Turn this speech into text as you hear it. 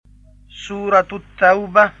سورة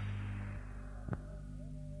التوبة.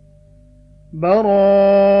 براءة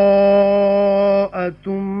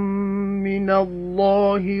من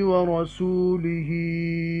الله ورسوله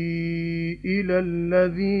إلى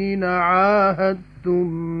الذين عاهدتم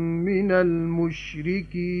من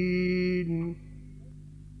المشركين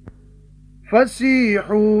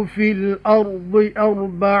فسيحوا في الأرض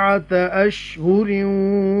 4 أشهر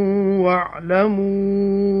واعلموا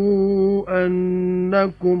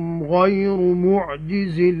أنكم غير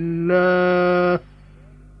معجز الله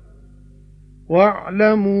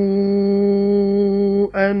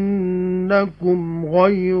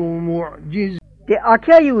ते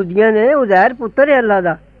आख्या यहूदियां ने उज़ैर पुत्र है अल्लाह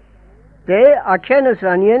दा ते आख्या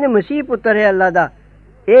नसरानियां ने मसीह पुत्र है अल्लाह दा।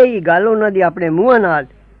 ਇਹ ਹੀ ਗੱਲ ਉਹਨਾਂ ਦੀ ਆਪਣੇ ਮੂੰਹਾਂ ਨਾਲ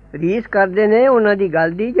ਰੀਸ ਕਰਦੇ ਨੇ ਉਹਨਾਂ ਦੀ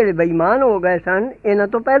ਗੱਲ ਦੀ ਜਿਹੜੇ ਬੇਈਮਾਨ ਹੋ ਗਏ ਸਨ ਇਹਨਾਂ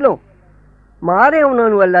ਤੋਂ ਪਹਿਲੋਂ। ਮਾਰੇ ਉਹਨਾਂ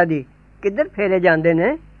ਨੂੰ ਅੱਲਾ ਦੀ ਕਿੱਧਰ ਫੇਰੇ ਜਾਂਦੇ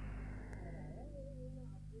ਨੇ।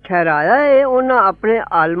 ਠਹਿਰਾਇਆ ਹੈ ਉਹਨਾਂ ਆਪਣੇ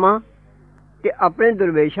ਆਲਮਾਂ ਤੇ ਆਪਣੇ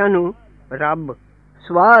ਦਰਵੇਸ਼ਾਂ ਨੂੰ ਰੱਬ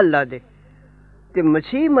ਸਵਾ ਅੱਲਾ ਦੇ ਤੇ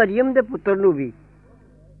ਮਸੀਹ ਮਰੀਮ ਦੇ ਪੁੱਤਰ ਨੂੰ ਵੀ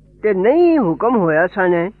ਤੇ ਨਹੀਂ ਹੁਕਮ ਹੋਇਆ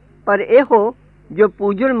ਸਨ ਪਰ ਇਹੋ ਜੋ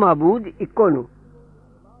ਪੂਜਣ ਮਾਬੂਦ ਇੱਕੋ ਨੂੰ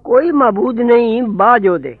ਕੋਈ ਮਾਬੂਦ ਨਹੀਂ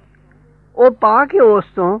ਬਾਝੋ ਦੇ ਉਹ ਪਾ ਕੇ ਉਸ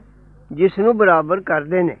ਤੋਂ ਜਿਸ ਨੂੰ ਬਰਾਬਰ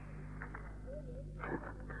ਕਰਦੇ ਨੇ।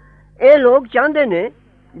 ਇਹ ਲੋਕ ਚਾਹੁੰਦੇ ਨੇ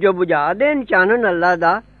ਜੋ ਬੁਝਾ ਦੇਣ ਚਾਨਣ ਅੱਲਾ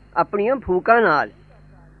ਦਾ ਆਪਣੀਆਂ ਫੂਕਾਂ ਨਾਲ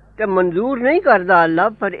ਤੇ ਮਨਜ਼ੂਰ ਨਹੀਂ ਕਰਦਾ ਅੱਲਾ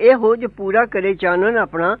ਪਰ ਇਹੋ ਜੋ ਪੂਰਾ ਕਰੇ ਚਾਨਣ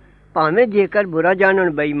ਆਪਣਾ ਭਾਵੇਂ ਜੇਕਰ ਬੁਰਾ ਜਾਣਨ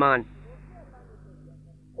ਬੇਈਮਾਨ।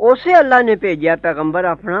 ਉਸੇ ਅੱਲਾ ਨੇ ਭੇਜਿਆ ਪੈਗੰਬਰ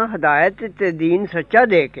ਆਪਣਾ ਹਦਾਇਤ ਤੇ ਦੀਨ ਸੱਚਾ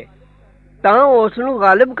ਦੇ ਕੇ ਤਾਂ ਉਸ ਨੂੰ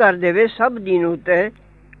ਗਾਲਿਬ ਕਰ ਦੇਵੇ ਸਭ ਦੀਨ ਉੱਤੇ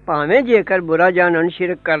ਭਾਵੇਂ ਜੇਕਰ ਬੁਰਾ ਜਾਣਨ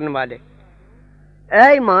ਸ਼ਿਰਕ ਕਰਨ ਵਾਲੇ।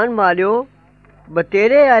 ਐ ਈਮਾਨ ਵਾਲਿਓ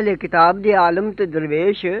ਬਤੇਰੇ ਅਹਿਲੇ ਕਿਤਾਬ ਦੇ ਆਲਮ ਤੇ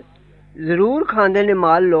ਦਰਵੇਸ਼ ਜ਼ਰੂਰ ਖਾਂਦੇ ਨੇ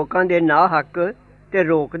ਮਾਲ ਲੋਕਾਂ ਦੇ ਨਾ ਹੱਕ ਤੇ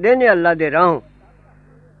ਰੋਕਦੇ ਨੇ ਅੱਲਾ ਦੇ ਰਾਹੋਂ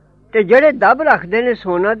ਤੇ ਜਿਹੜੇ ਦਬ ਰੱਖਦੇ ਨੇ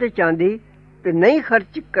ਸੋਨਾ ਤੇ ਚਾਂਦੀ ਤੇ ਨਹੀਂ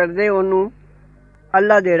ਖਰਚ ਕਰਦੇ ਉਹਨੂੰ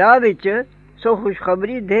ਅੱਲਾ ਦੇ ਰਾਹ ਵਿੱਚ ਸੋ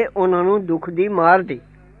ਖੁਸ਼ਖਬਰੀ ਦੇ ਉਹਨਾਂ ਨੂੰ ਦੁੱਖ ਦੀ ਮਾਰ ਦੀ।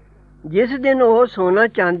 ਜਿਸ ਦਿਨ ਉਹ ਸੋਨਾ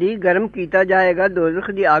ਚਾਂਦੀ ਗਰਮ ਕੀਤਾ ਜਾਏਗਾ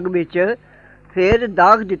ਦੋਜ਼ਖ ਦੀ ਅੱਗ ਵਿੱਚ ਫਿਰ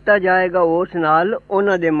ਦਾਗ ਦਿੱਤਾ ਜਾਏਗਾ ਉਸ ਨਾਲ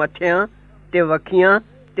ਉਹਨਾਂ ਦੇ ਮੱਥਿਆਂ ਤੇ ਵੱਖੀਆਂ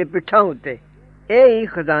ਤੇ ਪਿੱਠਾਂ ਉੱਤੇ। ਇਹ ਹੀ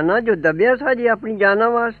ਖਜ਼ਾਨਾ ਜੋ ਦਬਿਆ ਸਾਜੀ ਆਪਣੀ ਜਾਨਾਂ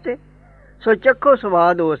ਵਾਸਤੇ ਸੋ ਚੱਖੋ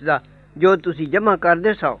ਸਵਾਦ ਉਸ ਦਾ ਜੋ ਤੁਸੀਂ ਜਮ੍ਹਾਂ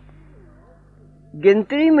ਕਰਦੇ ਸੋ।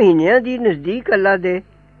 ਗਿਣਤੀ ਮਹੀਨਿਆਂ ਦੀ ਨਜ਼ਦੀਕ ਅੱਲਾ ਦੇ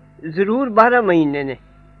ਜ਼ਰੂਰ 12 ਮਹੀਨੇ ਨੇ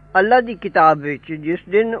ਅੱਲਾ ਦੀ ਕਿਤਾਬ ਵਿੱਚ ਜਿਸ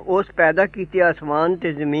ਦਿਨ ਉਸ ਪੈਦਾ ਕੀਤੇ ਆਸਮਾਨ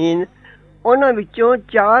ਤੇ ਜ਼ਮੀਨ ਉਹਨਾਂ ਵਿੱਚੋਂ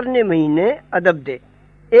 4 ਨੇ ਮਹੀਨੇ ਅਦਬ ਦੇ।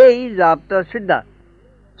 ਇਹ ਹੀ ਜ਼ਾਬਤਾ ਸਿੱਧਾ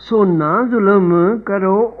ਸੋ ਨਾ ਜ਼ੁਲਮ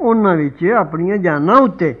ਕਰੋ ਉਹਨਾਂ ਵਿੱਚ ਆਪਣੀਆਂ ਜਾਨਾਂ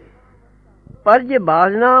ਉੱਤੇ ਪਰ ਜੇ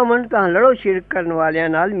ਬਾਜ਼ ਨਾ ਆਵਣ ਤਾਂ ਲੜੋ ਸ਼ਿਰਕ ਕਰਨ ਵਾਲਿਆਂ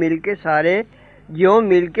ਨਾਲ ਮਿਲ ਕੇ ਸਾਰੇ ਜਿਉਂ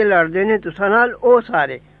ਮਿਲ ਕੇ ਲੜਦੇ ਨੇ ਤੁਸਾਂ ਨਾਲ ਉਹ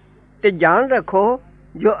ਸਾਰੇ ਤੇ ਜਾਣ ਰੱਖੋ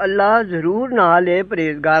ਜੋ ਅੱਲਾ ਜ਼ਰੂਰ ਨਾਲ ਹੈ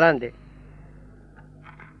ਪਰਹੇਜ਼ਗਾਰਾਂ ਦੇ।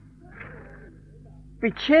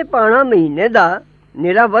 ਪਿੱਛੇ ਪਾਣਾ ਮਹੀਨੇ ਦਾ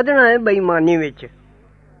ਨਿਰਾ ਵਧਣਾ ਹੈ ਬੇਈਮਾਨੀ ਵਿੱਚ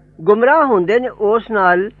ਗੁੰਮਰਾਹ ਹੁੰਦੇ ਨੇ ਉਸ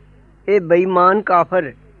ਨਾਲ ਇਹ ਬੇਈਮਾਨ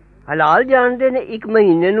ਕਾਫਰ। ਹਲਾਲ ਜਾਣਦੇ ਨੇ 1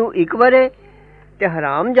 ਮਹੀਨੇ ਨੂੰ 1 ਵਰੇ ਤੇ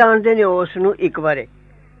ਹਰਾਮ ਜਾਣਦੇ ਨੇ ਉਸ ਨੂੰ 1 ਵਰੇ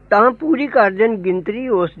ਤਾਂ ਪੂਰੀ ਕਰ ਦੇਣ ਗਿਣਤੀ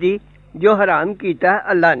ਉਸ ਦੀ ਜੋ ਹਰਾਮ ਕੀਤਾ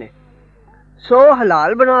ਅੱਲਾ ਨੇ ਸੋ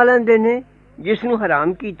ਹਲਾਲ ਬਣਾ ਲੈਂਦੇ ਨੇ ਜਿਸ ਨੂੰ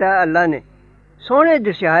ਹਰਾਮ ਕੀਤਾ ਅੱਲਾ ਨੇ। ਸੋਹਣੇ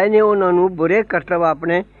ਦਸਿਆਏ ਨੇ ਉਹਨਾਂ ਨੂੰ ਬੁਰੇ ਕਰਤਵ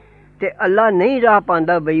ਆਪਣੇ ਤੇ ਅੱਲਾ ਨਹੀਂ ਰਾਹ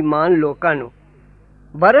ਪਾਉਂਦਾ ਬੇਈਮਾਨ ਲੋਕਾਂ ਨੂੰ।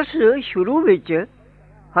 ਬਰਸ ਸ਼ੁਰੂ ਵਿੱਚ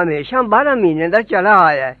ਹਮੇਸ਼ਾ 12 ਮਹੀਨੇ ਦਾ ਚਲਾ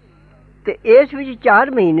ਆਇਆ ਹੈ ਤੇ ਇਸ ਵਿੱਚ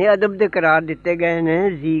 4 ਮਹੀਨੇ ਅਦਬ ਦੇ ਕਰਾਰ ਦਿੱਤੇ ਗਏ ਨੇ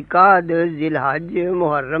ਜ਼ੀਕਾਦ ਜ਼ਿਲਹਜ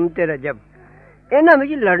ਮੁਹਰਮ ਤੇ ਰਜਬ। ਇਹਨਾਂ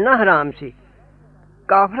ਵਿੱਚ ਲੜਨਾ ਹਰਾਮ ਸੀ।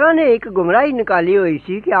 ਕਾਫਰਾਂ ਨੇ ਇੱਕ ਗੁੰਮਰਾਹੀ ਨਿਕਾਲੀ ਹੋਈ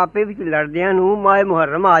ਸੀ ਕਿ ਆਪੇ ਵਿੱਚ ਲੜਦਿਆਂ ਨੂੰ ਮਾਹ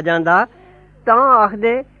ਮੁਹਰਮ ਆ ਜਾਂਦਾ ਤਾਂ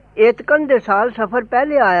ਆਖਦੇ ਏਤਕਨ ਦੇ ਸਾਲ ਸਫਰ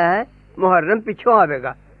ਪਹਿਲੇ ਆਇਆ ਹੈ ਮੁਹਰਮ ਪਿੱਛੋਂ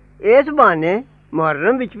ਆਵੇਗਾ। ਇਸ ਬਹਾਨੇ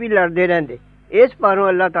ਮੁਹਰਮ ਵਿੱਚ ਵੀ ਲੜਦੇ ਰਹਿੰਦੇ। ਇਸ ਪਾਰੋਂ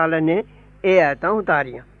ਅੱਲਾਹ ਤਾਲਾ ਨੇ ਇਹ ਆਇਤਾਂ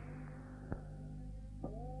ਉਤਾਰੀਆਂ।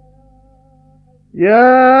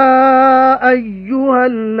 يا أيها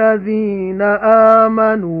الذين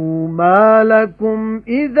آمنوا ما لكم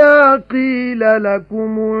إذا قيل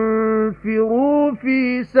لكم انفروا في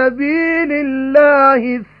سبيل الله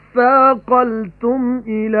اثاقلتم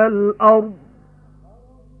إلى الأرض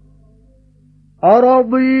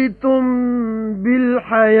أرضيتم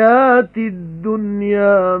بالحياة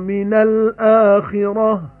الدنيا من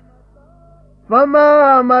الآخرة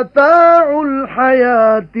فما متاع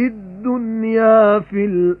الحياة الدنيا في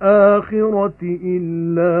الآخرة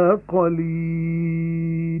إلا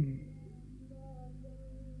قليل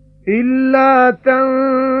إلا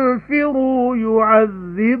تنفروا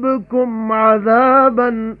يعذبكم عذابا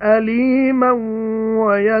أليما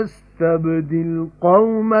ويستبدل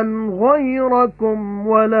قوما غيركم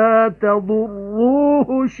ولا تضروه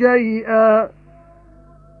شيئا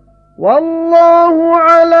والله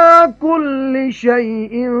على كل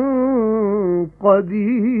شيء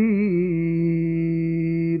قدير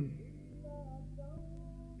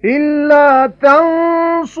إلا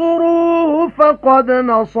تنصروه فقد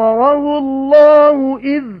نصره الله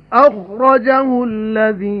إذ أخرجه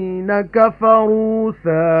الذين كفروا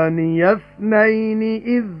ثاني اثنين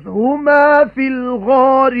إذ هما في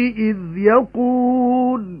الغار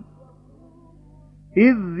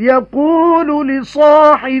إذ يقول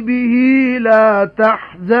لصاحبه لا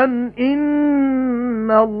تحزن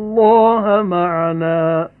إن الله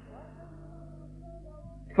معنا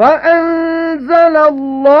فأنزل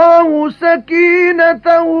الله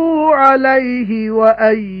سكينته عليه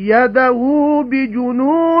وأيده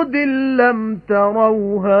بجنود لم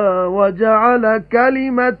تروها وجعل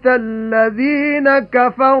كلمة الذين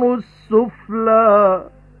كفروا السفلى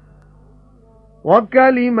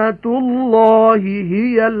وكلمة الله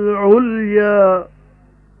هي العليا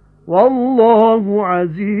والله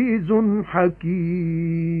عزيز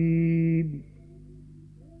حكيم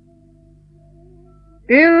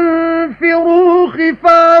انفروا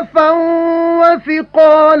خفافا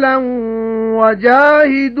وثقالا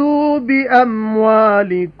وجاهدوا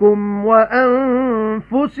بأموالكم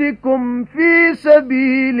وأنفسكم في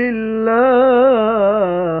سبيل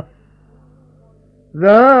الله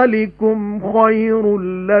ذلكم خير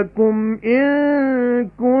لكم إن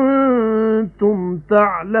كنتم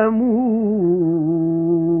تعلمون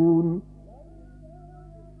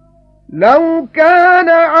لو كان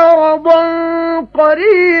عرضا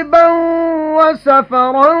قريبا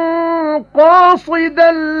وسفرا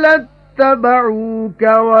قاصدا لاتبعوك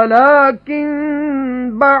ولكن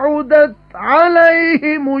بعدت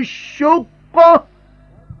عليهم الشقة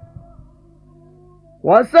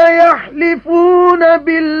وسيحلفون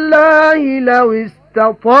بالله لو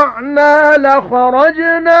استطعنا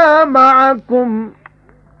لخرجنا معكم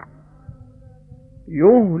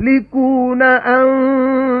يهلكون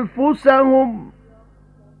أنفسهم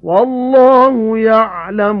والله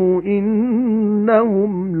يعلم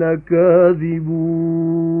إنهم لكاذبون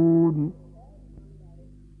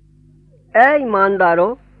اے ایماندارو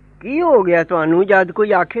کی ہو گیا تانوں جد کوئی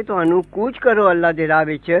آکھے تانوں کوچ کرو اللہ دے راہ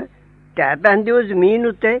وچ ٹہ پیندے ہو زمین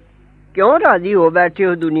اُتے کیوں راضی ہو بیٹھے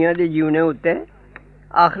ہو دنیا دے جیونے اُتے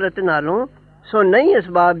آخرت نالوں سو نہیں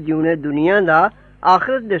اسباب جیونے دنیا دا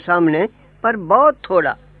آخرت دے سامنے پر بہت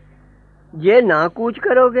تھوڑا جے نہ کوچ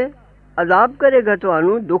کرو گے عذاب کرے گا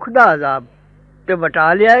تانوں دکھ دا عذاب تے وٹا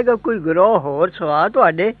لیائے گا کوئی گروہ ہور سوا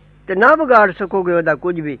تواڈے تے نہ بگاڑ سکو گے اودا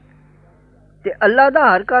کچھ بھی تے اللہ دا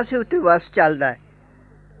ہر کاسے اُتے وس چلدا ہے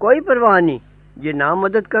کوئی پرواہ نہیں جے نہ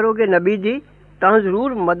مدد کرو گے نبی دی تاں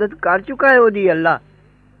ضرور مدد کر چکا ہے اودی اللہ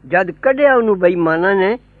جد کڈیا اونوں بے ایماناں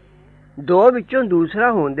نے دو وچوں دوسرا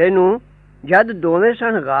ہوندے نوں جد دوویں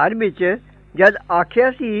سن غار وچ جد آکھیا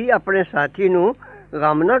سی اپنے ساتھی نوں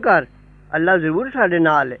غم نہ کر اللہ ضرور ساڈے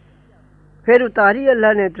نال ہے پھر اتاری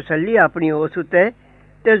اللہ نے تسلی اپنی اس اُتے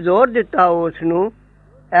تے زور دتا اس نوں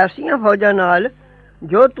ایسیاں فوجاں نال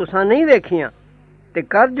جو تساں نہیں ویکھیاں تے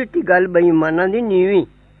کر دتی گل بے ایماناں دی نیویں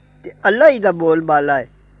تے اللہ ہی دا بول بالا ہے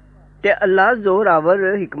تے اللہ زور آور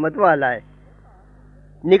حکمت والا ہے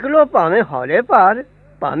نکلو پاویں ہولے پار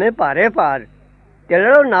پاویں پارے پار تے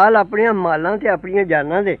لڑو نال اپنیاں مالاں تے اپنیاں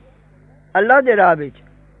جاناں دے اللہ دے راہ وچ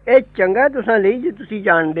اے چنگا تساں لئی جے تسی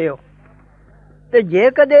جاندے ہو تے جے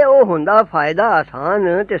کدے او ہوندا فائدہ آسان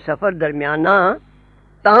تے سفر درمیانہ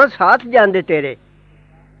تاں ساتھ جاندے تیرے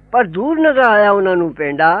پر دور نظر آیا انہاں نوں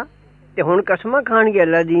پینڈا تے ہن قسماں کھان گے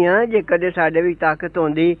اللہ دیاں جے کدے ساڈے وچ طاقت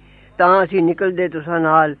ہوندی تاں اسی نکلدے تساں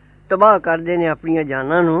نال تباہ کر دینے اپنیاں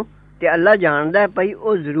جاناں نوں تے اللہ جاندا ہے پئی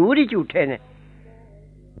او ضرور ہی جھوٹے نے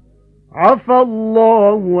عفا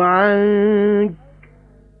اللہ عنک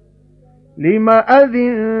لما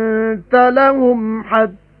أذنت لهم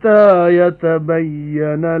حتى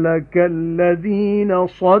يتبين لك الذين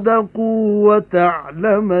صدقوا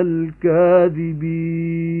وتعلم الكاذبين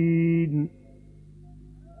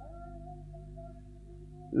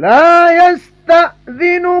لا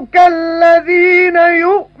يستأذنك الذين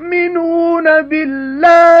يؤمنون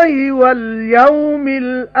بالله واليوم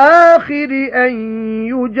الآخر أن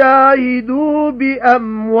يجاهدوا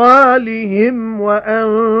بأموالهم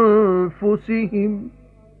وأنفسهم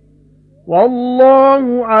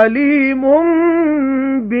والله عليم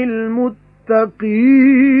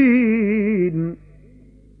بالمتقين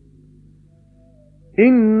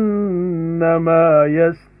إنما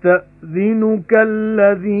يستأذنك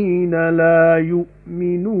الذين لا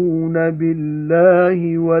يؤمنون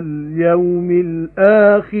بالله واليوم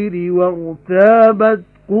الآخر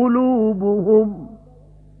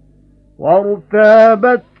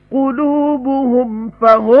وارتابت قلوبهم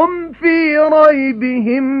فهم في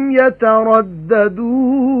ريبهم يترددون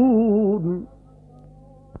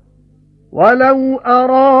ولو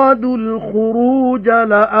أرادوا الخروج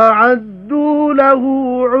لأعدوا له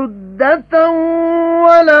عدة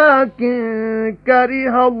ولكن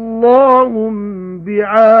كره الله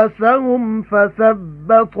بعاثهم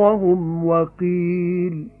فثبطهم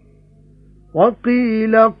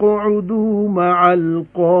وقيل اقعدوا مع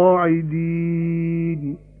القاعدين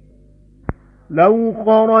لو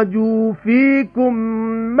خرجوا فيكم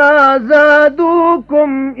ما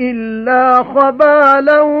زادوكم إلا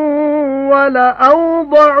خبالا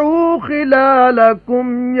ولأوضعوا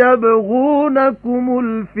خلالكم يبغونكم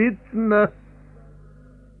الفتنة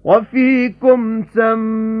وفيكم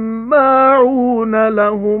سماعون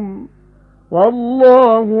لهم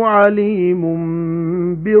والله عليم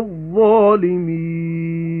بالظالمين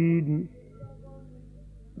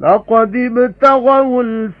لقد ابتغوا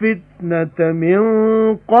الفتنة من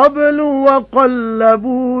قبل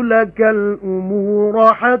وقلبوا لك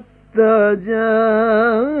الأمور حتى جاء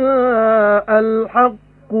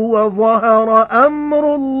الحق وظهر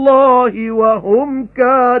أمر الله وهم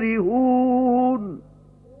كارهون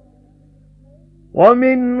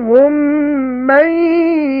ومنهم من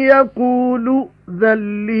يقول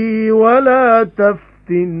ائذن لي ولا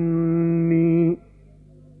تفتني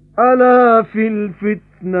ألا في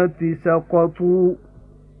الفتنة سقطوا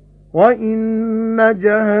وإن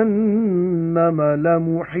جهنم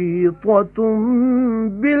لمحيطة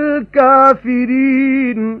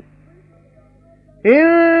بالكافرين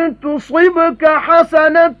إن تصبك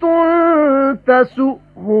حسنة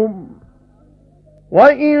تسؤهم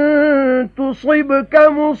وَإِن تُصِبْكَ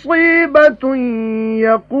مُصِيبَةٌ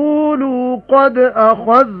يَقُولُوا قَدْ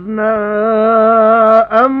أَخَذْنَا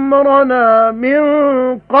أَمْرَنَا مِنْ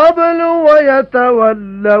قَبْلُ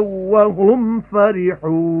وَيَتَوَلَّوْا وَهُمْ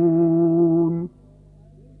فَرِحُونَ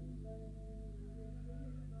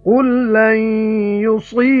قُل لَّن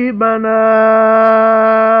يُصِيبَنَا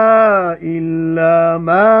إِلَّا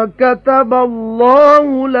مَا كَتَبَ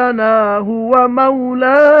اللَّهُ لَنَا هُوَ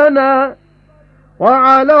مَوْلَانَا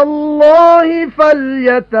وَعَلَى اللَّهِ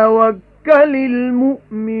فَلْيَتَوَكَّلِ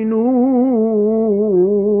الْمُؤْمِنُونَ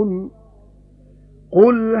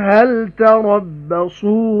قُلْ هَلْ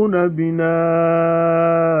تَرَبَّصُونَ بِنَا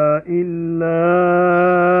إِلَّا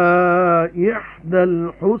إِحْدَى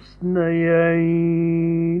الْحُسْنَيَيْنِ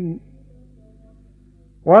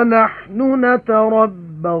وَنَحْنُ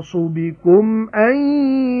نَتَرَبَّصُ بِكُمْ أَن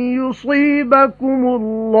يُصِيبَكُمُ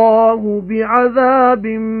اللَّهُ بِعَذَابٍ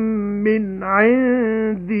مِّنْ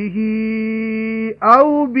عِندِهِ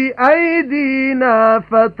أَوْ بِأَيْدِينَا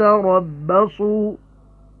فَتَرَبَّصُوا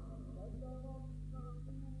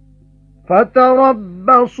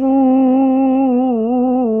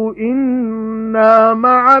إِنَّا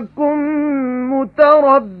مَعَكُمْ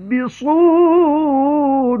مُتَرَبِّصُونَ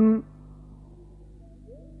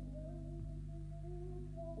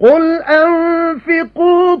قُلْ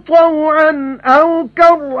أَنفِقُوا طَوْعًا أَوْ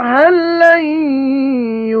كَرْهًا لَّن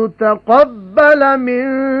يُتَقَبَّلَ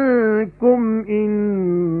مِنكُمْ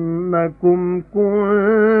إِنَّكُمْ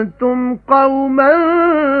كُنتُمْ قَوْمًا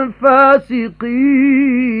فَاسِقِينَ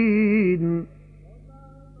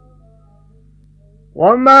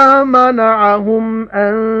وَمَا مَنَعَهُمْ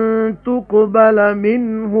أَن تُقْبَلَ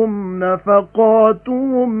مِنْهُمْ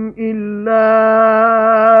نَفَقَاتُهُمْ إِلَّا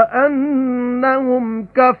أَنَّهُمْ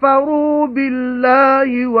كَفَرُوا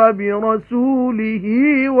بِاللَّهِ وَبِرَسُولِهِ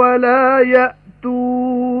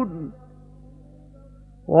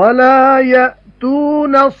وَلَا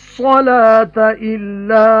يَأْتُونَ الصَّلَاةَ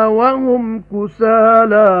إِلَّا وَهُمْ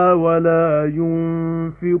كُسَالَى وَلَا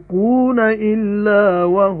يُنفِقُونَ إِلَّا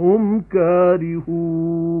وَهُمْ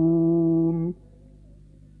كَارِهُونَ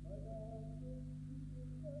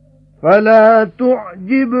فَلَا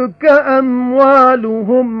تُعْجِبْكَ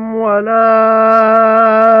أَمْوَالُهُمْ وَلَا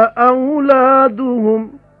أَوْلَادُهُمْ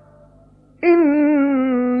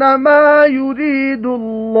إِنَّمَا يُرِيدُ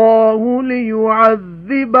اللَّهُ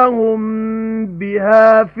لِيُعَذِّبَهُم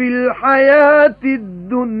بِهَا فِي الْحَيَاةِ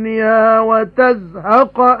الدُّنْيَا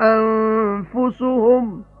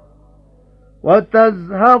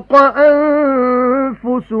وَتَزْهَقَ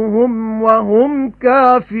أَنفُسُهُمْ وَهُمْ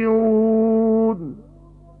كَافِرُونَ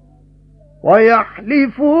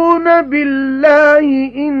وَيَحْلِفُونَ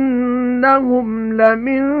بِاللَّهِ إِنَّهُمْ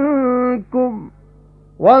لَمِنكُمْ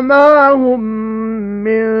وَمَا هُمْ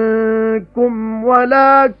مِنكُمْ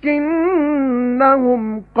وَلَكِنَّهُمْ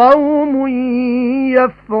قَوْمٌ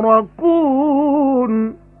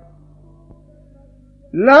يَفْرَقُونَ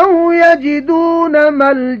لَوْ يَجِدُونَ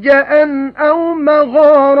مَلْجَأً أَوْ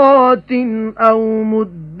مَغَارَاتٍ أَوْ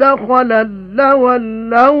مُدَّخَلًا دخلا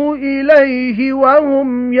لولوا إليه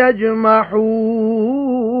وهم يجمحون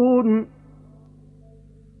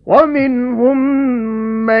ومنهم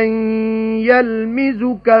من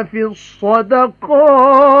يلمزك في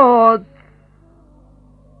الصدقات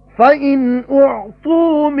فإن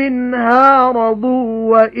أعطوا منها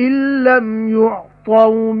رضوا وإن لم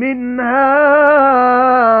يعطوا منها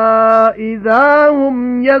إذا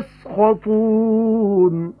هم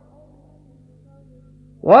يسخطون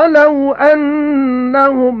وَلَوْ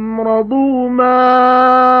أَنَّهُمْ رَضُوا مَا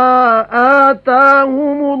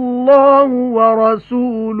آتَاهُمُ اللَّهُ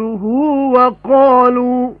وَرَسُولُهُ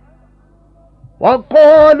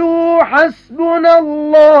وَقَالُوا حَسْبُنَا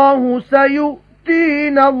اللَّهُ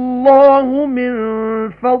سَيُؤْتِينَا اللَّهُ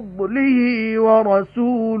مِنْ فَضْلِهِ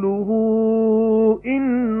وَرَسُولُهُ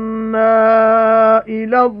إِنَّا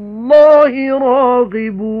إِلَى اللَّهِ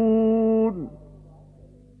راغبون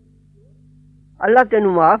अल्लाह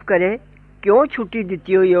तेनू माफ करे क्यों छुट्टी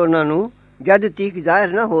दित्ती होई ਉਹਨਾਂ ਨੂੰ जद तੀਕ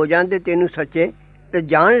ਜ਼ਾਹਿਰ ਨਾ ਹੋ ਜਾਂਦੇ ਤੈਨੂੰ ਸੱਚੇ ਤੇ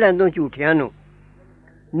ਜਾਣ ਲੈਂਦੋਂ ਝੂਠਿਆਂ ਨੂੰ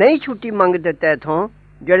ਨਹੀਂ ਛੁੱਟੀ ਮੰਗਦੇ ਤੈਥੋਂ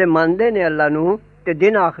ਜਿਹੜੇ ਮੰਨਦੇ ਨੇ ਅੱਲਾ ਨੂੰ ਤੇ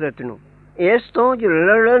ਦਿਨ ਆਖਰਤ ਨੂੰ ਇਸ ਤੋਂ ਜੋ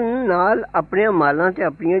ਲੜਨ ਨਾਲ ਆਪਣੇ ਮਾਲਾਂ ਤੇ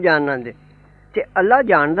ਆਪਣੀਆਂ ਜਾਨਾਂ ਦੇ ਤੇ ਅੱਲਾ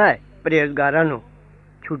ਜਾਣਦਾ ਹੈ ਪਰਹੇਜ਼ਗਾਰਾਂ ਨੂੰ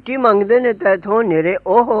ਛੁੱਟੀ ਮੰਗਦੇ ਨੇ ਤੈਥੋਂ ਨਿਰੇ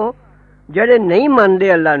ਉਹ ਜਿਹੜੇ ਨਹੀਂ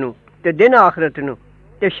ਮੰਨਦੇ ਅੱਲਾ ਨੂੰ ਤੇ ਦਿਨ ਆਖਰਤ ਨੂੰ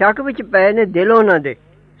ਤੇ ਸ਼ੱਕ ਵਿੱਚ ਪਏ ਨੇ ਦਿਲ ਉਹਨਾਂ ਦੇ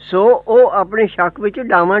ਸੋ ਉਹ ਆਪਣੇ ਸ਼ੱਕ ਵਿੱਚ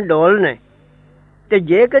ਡਾਵਾਂ ਡੋਲ ਨੇ ਤੇ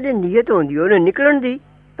ਜੇ ਕਦੇ ਨੀਅਤ ਹੁੰਦੀ ਉਹਨੇ ਨਿਕਲਣ ਦੀ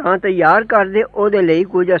ਤਾਂ ਤਿਆਰ ਕਰਦੇ ਉਹਦੇ ਲਈ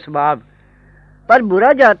ਕੁਝ ਅਸਬਾਬ ਪਰ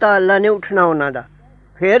ਬੁਰਾ ਜਾਤਾ ਅੱਲਾ ਨੇ ਉੱਠਣਾ ਉਹਨਾਂ ਦਾ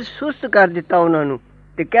ਫਿਰ ਸੁਸਤ ਕਰ ਦਿੱਤਾ ਉਹਨਾਂ ਨੂੰ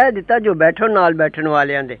ਤੇ ਕਹਿ ਦਿੱਤਾ ਜੋ ਬੈਠੋ ਨਾਲ ਬੈਠਣ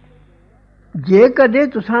ਵਾਲਿਆਂ ਦੇ ਜੇ ਕਦੇ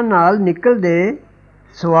ਤੁਸਾਂ ਨਾਲ ਨਿਕਲਦੇ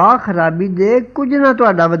ਸਵਾ ਖਰਾਬੀ ਦੇ ਕੁਝ ਨਾ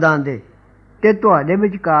ਤੁਹਾਡਾ ਵਧਾਉਂਦੇ ਤੇ ਤੁਹਾਡੇ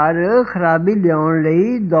ਵਿਚਕਾਰ ਖਰਾਬੀ ਲਿਆਉਣ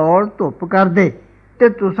ਲਈ ਦੌੜ ਧੁੱਪ ਕਰਦੇ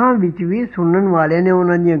ਤੇ ਤੁਸਾਂ ਵਿੱਚ ਵੀ ਸੁਣਨ ਵਾਲੇ ਨੇ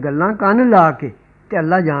ਉਹਨਾਂ ਦੀਆਂ ਗੱਲਾਂ ਕੰਨ ਲਾ ਕੇ ਤੇ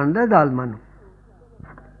ਅੱਲਾ ਜਾਣਦਾ ਜ਼ਾਲਮਾਂ ਨੂੰ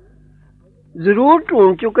ਜ਼ਰੂਰ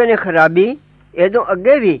ਢੂੰਡ ਚੁੱਕੇ ਨੇ ਖਰਾਬੀ ਇਹਦੋਂ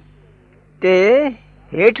ਅੱਗੇ ਵੀ ਤੇ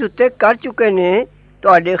ਹੇਠ ਉੱਤੇ ਕਰ ਚੁੱਕੇ ਨੇ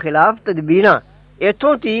ਤੁਹਾਡੇ ਖਿਲਾਫ ਤਦਬੀਰਾਂ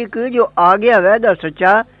ਇੱਥੋਂ ਤੀਕ ਜੋ ਆ ਗਿਆ ਵੈਦਾ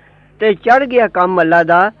ਸੱਚਾ ਤੇ ਚੜ ਗਿਆ ਕੰਮ ਅੱਲਾ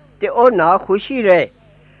ਦਾ ਤੇ ਉਹ ਨਾ ਖੁਸ਼ੀ ਰਹੇ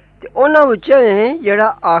ਤੇ ਉਹਨਾਂ ਵਿੱਚੋਂ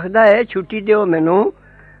ਜਿਹੜਾ ਆਖਦਾ ਹੈ ਛੁੱਟੀ ਦਿਓ ਮੈਨੂੰ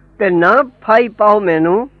ਤੇ ਨਾ ਫਾਈ ਪਾਓ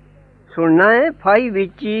ਮੈਨੂੰ ਸੁਣਨਾ ਹੈ ਫਾਈ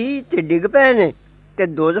ਵਿੱਚ ਹੀ ਤੇ ਡਿੱਗ ਪਏ ਨੇ ਤੇ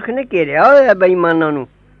ਦੋਜ਼ਖ ਨੇ ਘੇਰਿਆ ਹੋਇਆ ਬੇਈਮਾਨਾਂ ਨੂੰ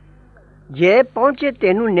ਜੇ ਪਹੁੰਚੇ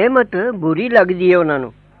ਤੈਨੂੰ ਨਿਹਮਤ ਬੁਰੀ ਲੱਗਦੀ ਹੈ ਉਹਨਾਂ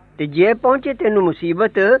ਨੂੰ ਤੇ ਜੇ ਪਹੁੰਚੇ ਤੈਨੂੰ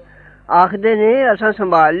ਮੁਸੀਬਤ ਆਖਦੇ ਨੇ ਅਸਾਂ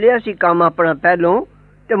ਸੰਭਾਲ ਲਿਆ ਸੀ ਕੰਮ ਆਪਣਾ ਪਹਿਲੋਂ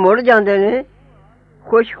ਤੇ ਮੁੜ ਜਾਂਦੇ ਨੇ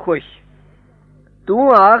ਖੁਸ਼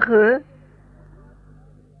ਤੂੰ ਆਖ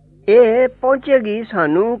ਇਹ ਪਹੁੰਚੇਗੀ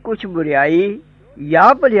ਸਾਨੂੰ ਕੁਛ ਬੁਰਾਈ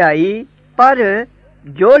ਜਾਂ ਭਲਾਈ ਪਰ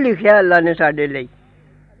ਜੋ ਲਿਖਿਆ ਅੱਲਾ ਨੇ ਸਾਡੇ ਲਈ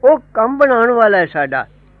ਉਹ ਕੰਮ ਬਣਾਉਣ ਵਾਲਾ ਹੈ ਸਾਡਾ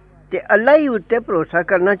ਤੇ ਅੱਲਾ ਹੀ ਉੱਤੇ ਭਰੋਸਾ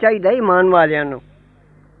ਕਰਨਾ ਚਾਹੀਦਾ ਈਮਾਨ ਵਾਲਿਆਂ ਨੂੰ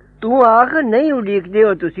ਤੂੰ ਆਖ ਨਹੀਂ ਉਡੀਕਦੇ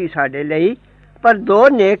ਹੋ ਤੁਸੀਂ ਸਾਡੇ ਲਈ ਪਰ ਦੋ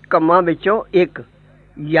ਨੇਕ ਕੰਮਾਂ ਵਿੱਚੋਂ ਇੱਕ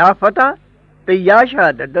ਜਾਂ ਫਤਹ ਤੇ ਜਾਂ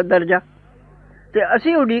ਸ਼ਹਾਦਤ ਦਾ ਦਰਜਾ ਤੇ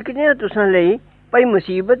ਅਸੀਂ ਉਡੀਕਦੇ ਹਾਂ ਤੁਸਾਂ ਲਈ ਭਈ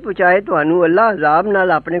ਮੁਸੀਬਤ ਪਹੁੰਚਾਏ ਤੁਹਾਨੂੰ ਅੱਲਾ ਅਜ਼ਾਬ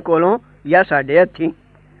ਨਾਲ ਆਪਣੇ ਕੋਲੋਂ ਜਾਂ ਸਾਡੇ ਹੱਥੀਂ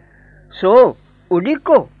ਸੋ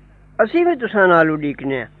ਉਡੀਕੋ ਅਸੀਂ ਵੀ ਤੁਸਾਂ ਨਾਲ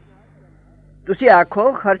ਉਡੀਕਦੇ ਹਾਂ ਤੁਸੀਂ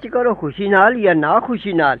ਆਖੋ ਖਰਚ ਕਰੋ ਖੁਸ਼ੀ ਨਾਲ ਜਾਂ ਨਾ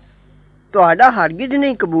ਖੁਸ਼ੀ ਨਾਲ ਤੁਹਾਡਾ ਹਰਗਿਜ਼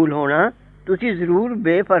ਨਹੀਂ ਕਬੂਲ ਹੋਣਾ ਤੁਸੀਂ ਜ਼ਰੂਰ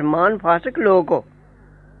ਬੇਫਰਮਾਨ ਫਾਸਕ ਲੋਕ ਹੋ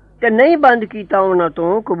ਤੇ ਨਹੀਂ ਬੰਦ ਕੀਤਾ ਉਹਨਾਂ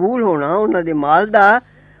ਤੋਂ ਕਬੂਲ ਹੋਣਾ ਉਹਨਾਂ ਦੇ ਮਾਲ ਦਾ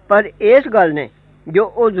ਪਰ ਇਸ ਗੱਲ ਨੇ ਜੋ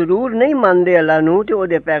ਉਹ ਜ਼ਰੂਰ ਨਹੀਂ ਮੰਨਦੇ ਅੱਲਾ ਨੂੰ ਤੇ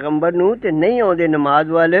ਉਹਦੇ ਪੈਗੰਬਰ ਨੂੰ ਤੇ ਨਹੀਂ ਆਉਂਦੇ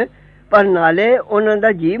ਨਮਾਜ਼ ਵੱਲ ਪਰ ਨਾਲੇ ਉਹਨਾਂ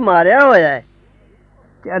ਦਾ ਜੀ ਮਾਰਿਆ ਹੋਇਆ ਹੈ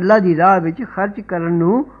ਤੇ ਅੱਲਾ ਦੀ ਰਾਹ ਵਿੱਚ ਖਰਚ ਕਰਨ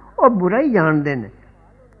ਨੂੰ ਉਹ ਬੁਰਾ ਹੀ ਜਾਣਦੇ ਨੇ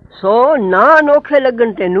ਸੋ ਨਾ ਅਨੋਖੇ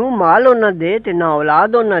ਲੱਗਣ ਤੈਨੂੰ ਮਾਲ ਉਹਨਾਂ ਦੇ ਤੇ ਨਾ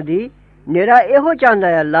ਔਲਾਦ ਉਹਨਾਂ ਦੀ ਨਿਰਾ ਇਹੋ ਚਾਹੁੰਦਾ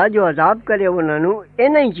ਹੈ ਅੱਲਾ ਜੋ ਅਜ਼ਾਬ ਕਰੇ ਉਹਨਾਂ ਨੂੰ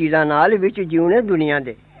ਇਹਨਾਂ ਹੀ ਚੀਜ਼ਾਂ ਨਾਲ ਵਿੱਚ ਜਿਉਣੇ ਦੁਨੀਆ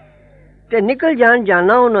ਦੇ ਤੇ ਨਿਕਲ ਜਾਣ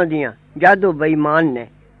ਜਾਣਾ ਉਹਨਾਂ ਦੀਆਂ ਜਦ ਉਹ ਬੇਈਮਾਨ ਨੇ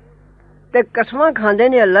ਤੇ ਕਸਮਾਂ ਖਾਂਦੇ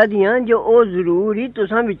ਨੇ ਅੱਲਾ ਦੀਆਂ ਜੋ ਉਹ ਜ਼ਰੂਰ ਹੀ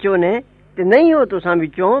ਤੁਸਾਂ ਵਿੱਚੋਂ ਨੇ ਤੇ ਨਹੀਂ ਉਹ ਤੁਸਾਂ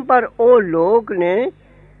ਵਿੱਚੋਂ ਪਰ ਉਹ ਲੋਕ ਨੇ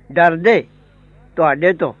ਡਰਦੇ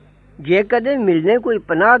ਤੁਹਾਡੇ ਤੋਂ ਜੇ ਕਦੇ ਮਿਲਨੇ ਕੋਈ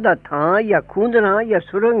ਪਨਾਹ ਦਾ ਥਾਂ ਜਾਂ ਖੂੰਦਣਾ ਜਾਂ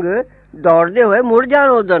ਸੁਰੰਗ ਦੌੜਦੇ ਹੋਏ ਮੁੜ ਜਾਣ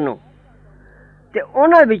ਉਧਰ ਨੂੰ ਤੇ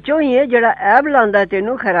ਉਹਨਾਂ ਵਿੱਚੋਂ ਹੀ ਹੈ ਜਿਹੜਾ ਐਬ ਲਾਂਦਾ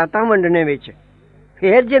ਤੈਨੂੰ ਖੈਰਾਤਾਂ ਵੰਡਣੇ ਵਿੱਚ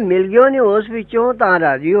ਫਿਰ ਜੇ ਮਿਲ ਗਿਓ ਨੇ ਉਸ ਵਿੱਚੋਂ ਤਾਂ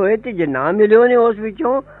ਰਾਜ਼ੀ ਹੋਏ ਤੇ ਜੇ ਨਾ ਮਿਲਿਓ ਨੇ ਉਸ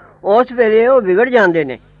ਵਿੱਚੋਂ ਉਸ ਵੇਲੇ ਉਹ ਵਿਗੜ ਜਾਂਦੇ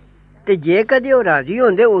ਨੇ ਤੇ ਜੇ ਕਦੇ ਉਹ ਰਾਜ਼ੀ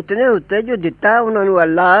ਹੁੰਦੇ ਉਤਨੇ ਉੱਤੇ ਜੋ ਦਿੱਤਾ ਉਹਨਾਂ ਨੂੰ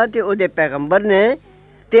ਅੱਲਾ ਤੇ ਉਹਦੇ ਪੈਗੰਬਰ ਨੇ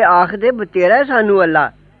ਤੇ ਆਖਦੇ ਬਤੇਰਾ ਸਾਨੂੰ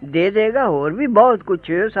ਅੱਲਾ ਦੇ ਦੇਗਾ ਹੋਰ ਵੀ ਬਹੁਤ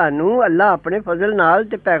ਕੁਛ ਸਾਨੂੰ ਅੱਲਾ ਆਪਣੇ ਫਜ਼ਲ ਨਾਲ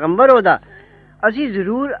ਤੇ ਪੈਗੰਬਰ ਉਹਦਾ ਅਸੀਂ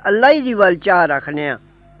ਜ਼ਰੂਰ ਅੱਲਾ ਹੀ ਦੀ ਵੱਲ ਚਾਹ ਰੱਖਨੇ ਆ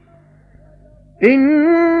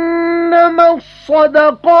إنما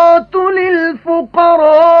الصدقات للفقراء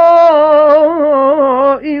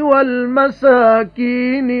والمساكين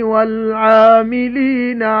والمساكين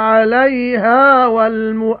والعاملين عليها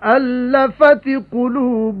والمؤلفة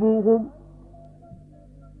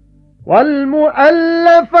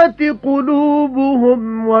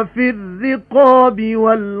قلوبهم وفي الرقاب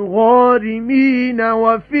والغارمين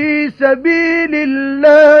وفي سبيل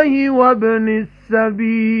الله وابن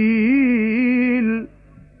السبيل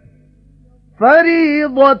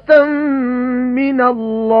فريضة من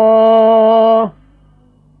الله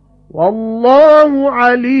والله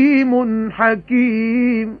عليم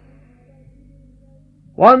حكيم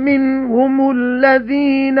ومنهم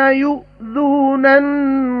الذين يؤذون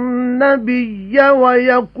النبي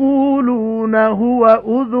ويقولون هو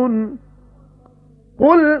أذن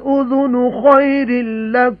قل أذن خير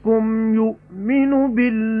لكم يؤمن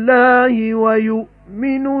بالله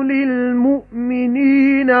ويؤمن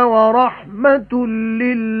للمؤمنين ورحمة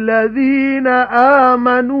للذين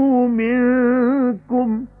آمنوا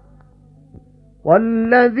منكم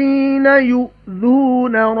والذين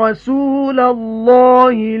يؤذون رسول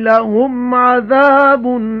الله لهم عذاب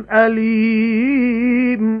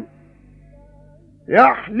أليم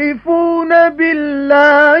يحلفون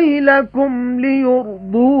بالله لكم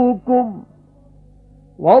ليرضوكم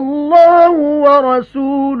والله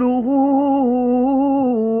ورسوله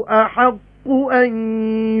أحق أن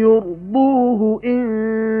يرضوه إن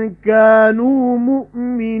كانوا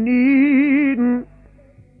مؤمنين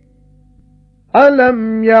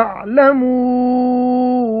أَلَمْ يَعْلَمُوا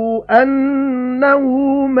أَنَّهُ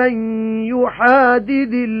مَن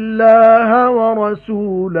يُحَادِدِ اللَّهَ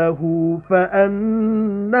وَرَسُولَهُ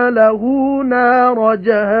فَأَنَّ لَهُ نَارَ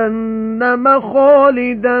جَهَنَّمَ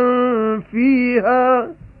خَالِدًا فِيهَا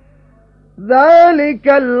ذَلِكَ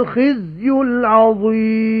الْخِزْيُ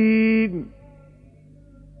الْعَظِيمُ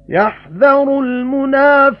يَحْذَرُ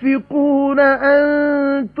الْمُنَافِقُونَ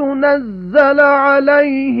أَن تُنَزَّلَ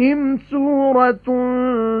عَلَيْهِمْ سُورَةٌ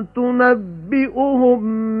تُنَبِّئُهُم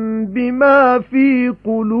بِمَا فِي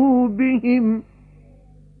قُلُوبِهِمْ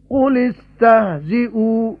قُلِ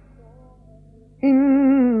اسْتَهْزِئُوا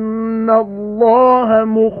إِنَّ اللَّهَ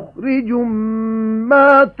مُخْرِجٌ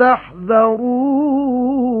مَّا تَحْذَرُونَ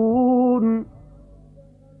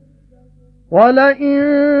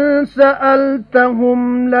وَلَئِن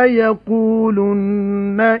سَأَلْتَهُمْ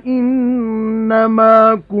لَيَقُولُنَّ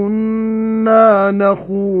إِنَّمَا كُنَّا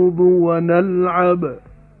نَخُوضُ وَنَلْعَبُ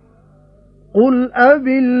قُلْ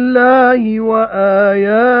أَبِاللَّهِ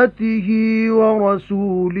وَآيَاتِهِ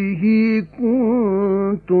وَرَسُولِهِ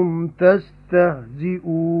كُنتُمْ تَسْتَهْزِئُونَ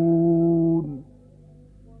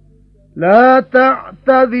لا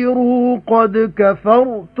تعتذروا قد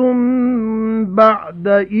كفرتم بعد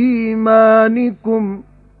إيمانكم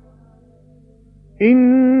إن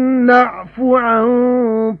نعف عن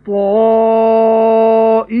طائفة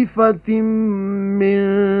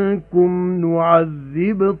منكم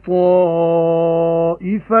نعذب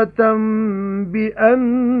طائفة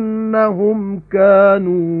بأنهم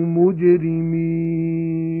كانوا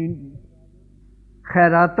مجرمين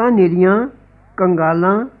خیراتاں ਨਿਰੀਆਂ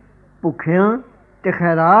ਕੰਗਾਲਾਂ ਭੁੱਖਿਆਂ ਤੇ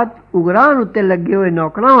ਖੈਰਾਤ ਉਗਰਾਨ ਉੱਤੇ ਲੱਗੇ ਹੋਏ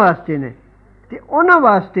ਨੌਕਰਾਂ ਵਾਸਤੇ ਨੇ ਤੇ ਉਹਨਾਂ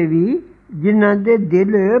ਵਾਸਤੇ ਵੀ ਜਿਨ੍ਹਾਂ ਦੇ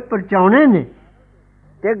ਦਿਲ ਪਰਚਾਉਣੇ ਨੇ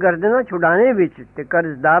ਤੇ ਗਰਦਨਾਂ ਛੁਡਾਣੇ ਵਿੱਚ ਤੇ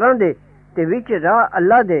ਕਰਜ਼ਦਾਰਾਂ ਦੇ ਤੇ ਵਿੱਚ ਰਾਹ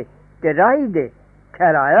ਅੱਲਾ ਦੇ ਤੇ ਰਾਹੀ ਦੇ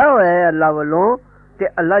ਠਹਿਰਾਇਆ ਹੋਇਆ ਹੈ ਅੱਲਾ ਵੱਲੋਂ ਤੇ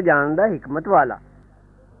ਅੱਲਾ ਜਾਣਦਾ ਹਿਕਮਤ ਵਾਲਾ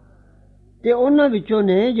ਤੇ ਉਹਨਾਂ ਵਿੱਚੋਂ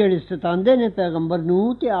ਨੇ ਜਿਹੜੇ ਸਤਾਉਂਦੇ ਨੇ ਪੈਗੰਬਰ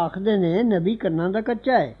ਨੂੰ ਤੇ ਆਖਦੇ ਨੇ ਨਬੀ ਕੰਨਾਂ ਦਾ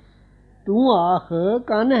ਕੱਚਾ ਹੈ ਤੂੰ ਆਖ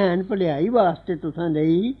ਕੰਨ ਹੈਨ ਭਲਾਈ ਵਾਸਤੇ ਤੁਸਾਂ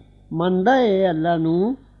ਲਈ ਮੰਨਦਾ ਹੈ ਅੱਲਾ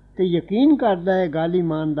ਨੂੰ ਤੇ ਯਕੀਨ ਕਰਦਾ ਹੈ ਗੱਲ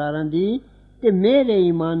ਇਮਾਨਦਾਰਾਂ ਦੀ ਤੇ ਮੇਰੇ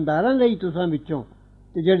ਇਮਾਨਦਾਰਾਂ ਲਈ ਤੁਸਾਂ ਵਿੱਚੋਂ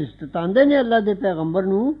ਤੇ ਜਿਹੜੇ ਸਤਾਉਂਦੇ ਨੇ ਅੱਲਾ ਦੇ ਪੈਗੰਬਰ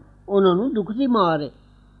ਨੂੰ ਉਹਨਾਂ ਨੂੰ ਦੁੱਖ ਦੀ ਮਾਰ ਹੈ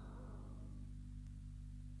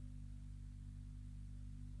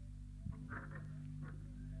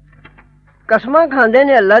ਕਸਮਾਂ ਖਾਂਦੇ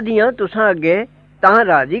ਨੇ ਅੱਲਾ ਦੀਆਂ ਤੁਸਾਂ ਅੱਗੇ ਤਾਂ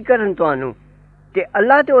ਰਾਜ਼ੀ ਕਰਨ ਤੁਹਾਨੂੰ ਤੇ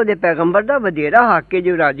ਅੱਲਾ ਤੇ ਉਹਦੇ ਪੈਗੰਬਰ ਦਾ ਵਧੇਰਾ ਹੱਕ ਹੈ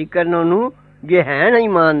ਜੋ ਰਾਜ਼ੀ ਕਰਨ ਉਹਨੂੰ ਜੇ ਹੈ ਨਾ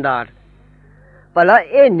ਇਮਾਨਦਾਰ ਭਲਾ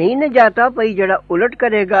ਇਹ ਨਹੀਂ ਨਜਾਤਾ ਪਈ ਜਿਹੜਾ ਉਲਟ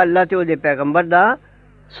ਕਰੇਗਾ ਅੱਲਾ ਤੇ ਉਹਦੇ ਪੈਗੰਬਰ ਦਾ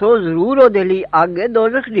ਸੋ ਜ਼ਰੂਰ ਉਹਦੇ ਲਈ ਅੱਗ ਹੈ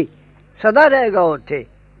ਦੋਜ਼ਖ ਦੀ ਸਦਾ ਰਹੇਗਾ ਉੱਥੇ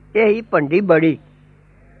ਇਹੀ ਭੰਡੀ ਬੜੀ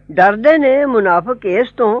ਡਰਦੇ ਨੇ ਮੁਨਾਫਿਕ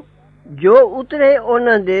ਇਸ ਤੋਂ ਜੋ ਉਤਰੇ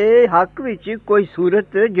ਉਹਨਾਂ ਦੇ ਹੱਕ ਵਿੱਚ ਕੋਈ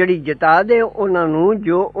ਸੂਰਤ ਜਿਹੜੀ ਜਤਾ ਦੇ ਉਹਨਾਂ ਨੂੰ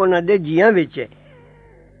ਜੋ ਉਹਨਾਂ ਦੇ ਜੀਆਂ ਵਿੱਚ ਹੈ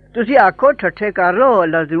ਤੁਸੀਂ ਆਖੋ ਠੱਠੇ ਕਰ ਲਓ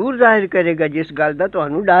ਅੱਲਾ ਜ਼ਰੂਰ ਜ਼ਾਹਿਰ ਕਰੇਗਾ ਜਿਸ ਗੱਲ ਦਾ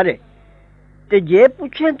ਤੁਹਾਨੂੰ ਡਰ ਹੈ ਤੇ ਜੇ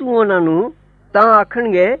ਪੁੱਛੇ ਤੂੰ ਉਹਨਾਂ ਨੂੰ ਤਾਂ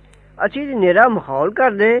ਆਖਣਗੇ ਅਸੀਂ ਨਿਰਾ ਮਾਹੌਲ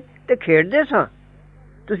ਕਰਦੇ ਤੇ ਖੇਡਦੇ ਸਾਂ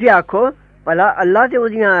ਤੁਸੀਂ ਆਖੋ ਭਲਾ ਅੱਲਾ ਤੇ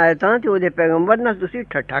ਉਹਦੀਆਂ ਆਇਤਾਂ ਤੇ ਉਹਦੇ ਪੈਗੰਬਰ ਨਾਲ ਤੁਸੀਂ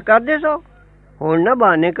ਠੱਠਾ ਕਰਦੇ ਸੋ ਹੁਣ ਨਾ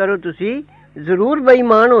ਬਹਾਨੇ ਕਰੋ ਤੁਸੀਂ ਜ਼ਰੂਰ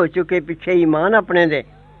ਬੇਈਮਾਨ ਹੋ ਚੁੱਕੇ ਪਿੱਛੇ ਈਮਾਨ ਆਪਣੇ ਦੇ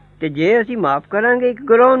ਤੇ ਜੇ ਅਸੀਂ ਮਾਫ ਕਰਾਂਗੇ ਇੱਕ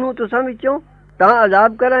ਗਰੋਹ ਨੂੰ ਤੁਸਾਂ ਵਿੱਚੋਂ तां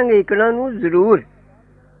अजाब करांगे इकना नूं जरूर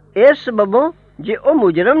इस सबबों जे ओ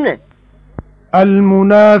मुजरम ने।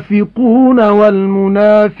 المنافقون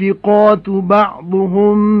والمنافقات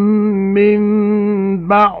بعضهم من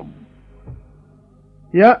بعض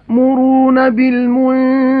يأمرون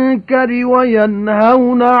بالمنكر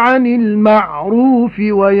وينهون عن المعروف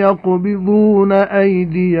ويقبضون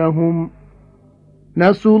أيديهم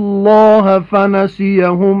نسوا الله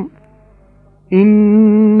فنسيهم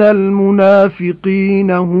إن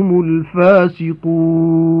المنافقين هم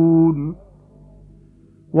الفاسقون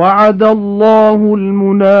وعد الله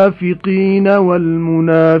المنافقين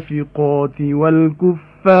والمنافقات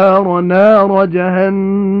والكفار نار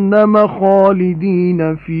جهنم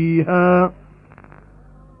خالدين فيها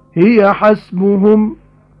هي حسبهم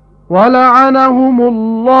ولعنهم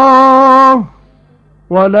الله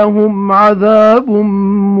ولهم عذاب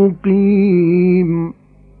مقيم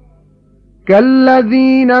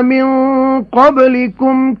كالذين من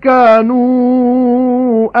قبلكم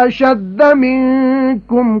كانوا أشد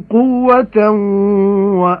منكم قوة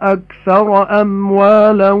وأكثر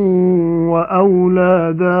أموالا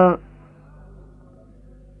وأولادا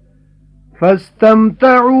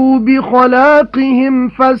فاستمتعوا بخلاقهم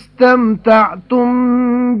فاستمتعتم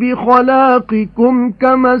بخلاقكم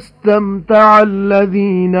كما استمتع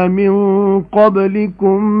الذين من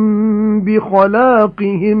قبلكم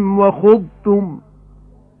بخلاقهم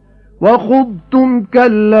وخضتم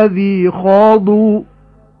كالذي خاضوا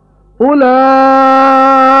أولئك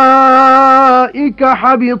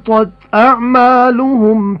حبطت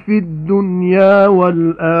أعمالهم في الدنيا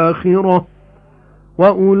والآخرة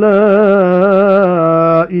وَأُولَئِكَ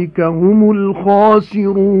هُمُ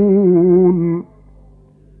الْخَاسِرُونَ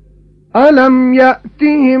أَلَمْ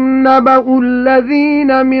يَأْتِهِمْ نَبَأُ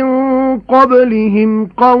الَّذِينَ مِنْ قَبْلِهِمْ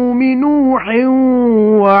قَوْمِ نُوحٍ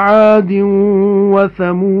وَعَادٍ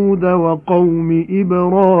وَثَمُودَ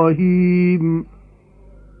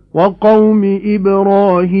وَقَوْمِ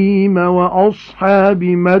إِبْرَاهِيمَ وَأَصْحَابِ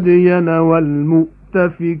مَدْيَنَ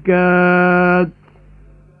وَالْمُؤْتَفِكَاتِ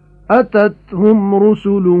أَتَتْهُمْ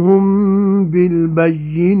رُسُلُهُم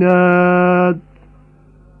بِالْبَيِّنَاتِ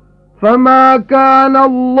فَمَا كَانَ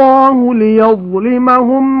اللَّهُ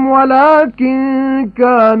لِيَظْلِمَهُمْ وَلَكِن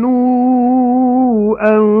كَانُوا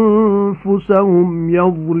أَنفُسَهُمْ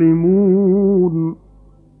يَظْلِمُونَ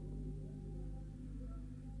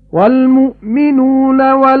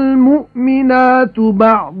وَالْمُؤْمِنُونَ وَالْمُؤْمِنَاتُ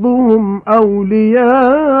بَعْضُهُمْ أَوْلِيَاءُ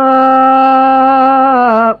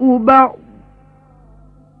بَعْضٍ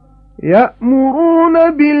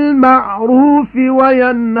يَأْمُرُونَ بِالْمَعْرُوفِ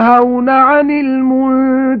وَيَنْهَوْنَ عَنِ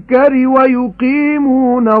الْمُنكَرِ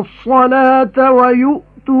وَيُقِيمُونَ الصَّلَاةَ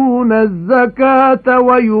وَيُؤْتُونَ الزَّكَاةَ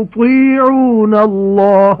وَيُطِيعُونَ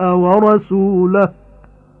اللَّهَ وَرَسُولَهُ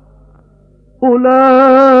أُولَئِكَ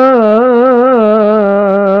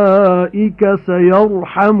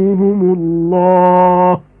سَيَرْحَمُهُمُ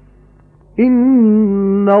اللَّهُ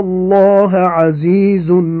إِنَّ اللَّهَ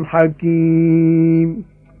عَزِيزٌ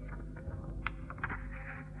حَكِيمٌ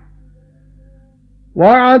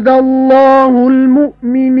وَعَدَ اللَّهُ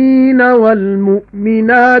الْمُؤْمِنِينَ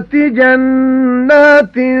وَالْمُؤْمِنَاتِ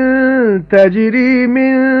جَنَّاتٍ تَجْرِي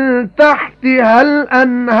مِنْ تَحْتِهَا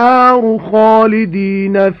الْأَنْهَارُ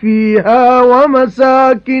خَالِدِينَ فِيهَا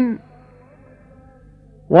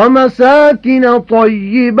وَمَسَاكِنَ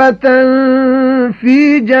طَيِّبَةً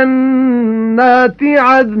فِي جَنَّاتِ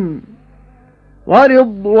عَدْنٍ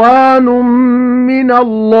وَرِضْوَانٌ مِنَ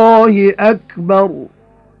اللَّهِ أَكْبَرُ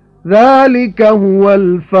ذَلِكَ هُوَ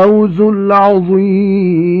الْفَوْزُ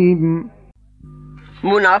الْعَظِيمُ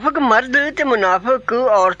मुनाफिक मर्द ते मुनाफिक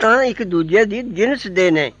औरतां एक दूजे दी जिनस दे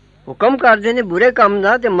ने हुक्म करदे ने बुरे काम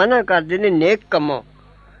दा ते मना करदे ने नेक कमों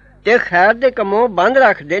ते खैर दे कमों बंद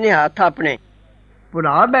रखदे ने हथ अपने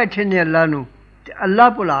भुला बैठे ने अल्लाह नू ते अल्लाह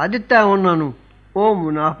भुला दिता है उन्हां नू ओ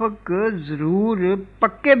मुनाफिक जरूर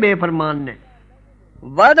पक्के बेफरमान ने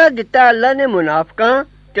वादा दिता अल्लाह ने मुनाफिकां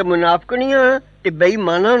ते मुनाफिकनियां ते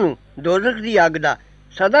बेईमानां नू दोज़ख दी अग दा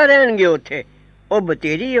सदा रहणगे उत्थे ओ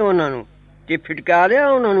बतेरी है उन्हां नू ते फिटकारिया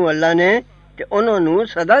उन्हां नू अल्लाह ने ते उन्हां नू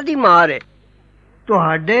सदा दी मार है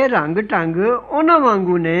तुहाडे रंग ढंग उन्हां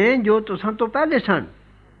वांगू ने जो तुसां तो पहले सन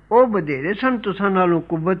ओ बधेरे सन तुसां नालों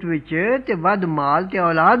कुव्वत विच ते वध माल ते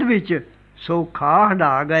औलाद विच सो खा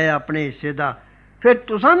हंडा गए अपने हिस्से दा फिर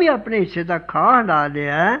तुसां भी अपने हिस्से दा खा हंडा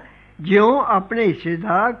लिया ज्यों अपने हिस्से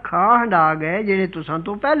दा खा हंडा गए जेड़े तुसां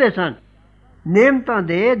तो पहले सन नेमतां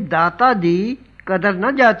दे दाता दी कदर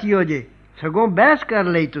न जाती हो जे सगों बहस कर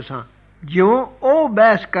लई तुसां ज्यों ओ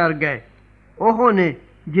बहस कर गए ओह ने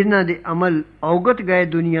जिन्हां दे अमल औगत गए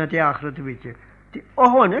दुनिया ते आखरत विच ते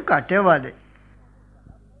ओह ने घाटे वाले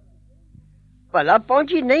भला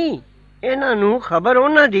पहुंची नहीं ਇਹਨਾਂ ਨੂੰ ਖਬਰ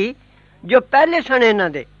ਉਹਨਾਂ ਦੀ ਜੋ ਪਹਿਲੇ ਸਨ ਇਹਨਾਂ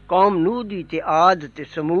ਦੇ, ਕੌਮ ਨੂਹ ਦੀ ਤੇ ਆਦ ਤੇ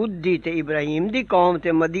ਸਮੂਦ ਦੀ ਤੇ ਇਬਰਾਹੀਮ ਦੀ ਕੌਮ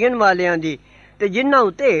ਤੇ ਮਦੀਨ ਵਾਲਿਆਂ ਦੀ, ਤੇ ਜਿਨ੍ਹਾਂ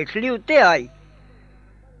ਉੱਤੇ ਹੇਠਲੀ ਉੱਤੇ ਆਈ।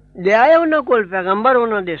 ਲਿਆਏ ਉਹਨਾਂ ਕੋਲ ਪੈਗੰਬਰ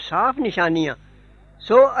ਉਹਨਾਂ ਦੇ ਸਾਫ਼ ਨਿਸ਼ਾਨੀਆਂ।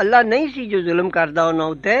 ਸੋ ਅੱਲਾ ਨਹੀਂ ਸੀ ਜੋ ਜ਼ੁਲਮ ਕਰਦਾ ਉਹਨਾਂ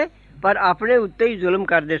ਉੱਤੇ, ਪਰ ਆਪਣੇ ਉੱਤੇ ਹੀ ਜ਼ੁਲਮ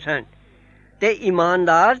ਕਰਦੇ ਸਨ। ਤੇ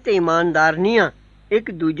ਈਮਾਨਦਾਰ ਤੇ ਈਮਾਨਦਾਰਨੀਆਂ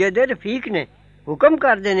ਇੱਕ ਦੂਜੇ ਦੇ ਰਫੀਕ ਨੇ, ਹੁਕਮ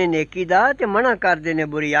ਕਰਦੇ ਨੇ ਨੇਕੀ ਦਾ ਤੇ ਮਨਾ ਕਰਦੇ ਨੇ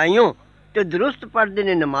ਬੁਰਾਈਆਂ, ਤੇ ਦਰੁਸਤ ਪੜ੍ਹਦੇ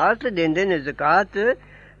ਨੇ ਨਮਾਜ਼ ਤੇ ਦਿੰਦੇ ਨੇ ਜ਼ਕਾਤ,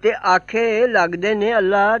 ਤੇ ਆਖੇ ਲੱਗਦੇ ਨੇ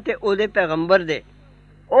ਅੱਲਾ ਤੇ ਉਹਦੇ ਪੈਗੰਬਰ ਦੇ।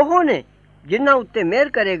 ਉਹ ਨੇ ਜਿਨ੍ਹਾਂ ਉੱਤੇ ਮਿਹਰ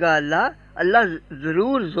ਕਰੇਗਾ ਅੱਲਾ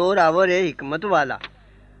ਜ਼ਰੂਰ ਜ਼ੋਰ ਆਵਰ ਹੈ, ਹਕਮਤ ਵਾਲਾ।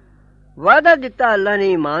 ਵਾਅਦਾ ਦਿੱਤਾ ਅੱਲਾ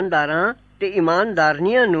ਨੇ ਈਮਾਨਦਾਰਾਂ ਤੇ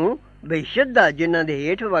ਈਮਾਨਦਾਰਨੀਆਂ ਨੂੰ ਬਹਿਸ਼ਤ ਦਾ, ਜਿਨ੍ਹਾਂ ਦੇ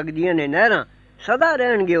ਹੇਠ ਵਗਦੀਆਂ ਨੇ ਨਹਿਰਾਂ, ਸਦਾ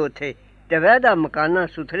ਰਹਿਣਗੇ ਉੱਥੇ, ਤੇ ਵਹਿਦਾ ਮਕਾਨਾਂ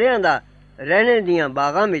ਸੁਥਰਿਆਂ ਦਾ, ਰਹਿਣੇ ਦੀਆਂ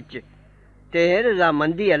ਬਾਗਾਂ ਵਿੱਚ, ਤੇ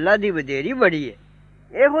ਰਜ਼ਾਮੰਦੀ ਅੱਲਾ ਦੀ ਵਧੇਰੀ ਬੜੀ ਹੈ।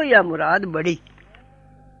 ਇਹੋ ਹੀ ਆ ਮੁਰਾਦ ਬੜੀ।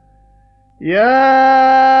 يا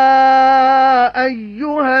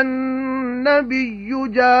أيها النبي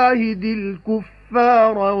جاهد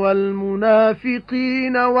الكفار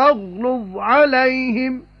والمنافقين واغلظ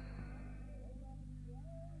عليهم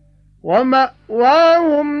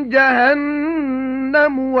ومأواهم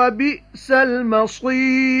جهنم وبئس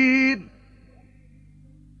المصير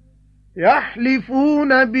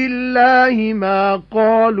يحلفون بالله ما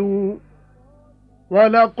قالوا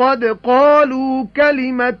وَلَقَدْ قَالُوا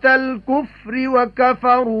كَلِمَةَ الْكُفْرِ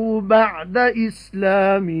وَكَفَرُوا بَعْدَ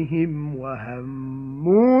إِسْلَامِهِمْ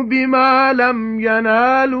وَهَمُّوا بِمَا لَمْ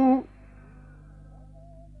يَنَالُوا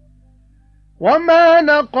وَمَا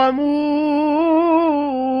نَقَمُوا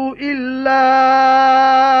إِلَّا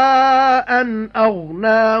أَنْ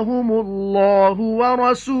أَغْنَاهُمُ اللَّهُ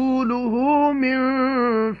وَرَسُولُهُ مِنْ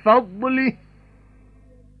فَضْلِهِ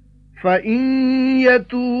فَإِنْ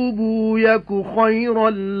يَتُوبُوا يَكُ خَيْرًا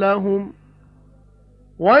لَهُمْ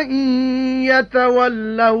وَإِنْ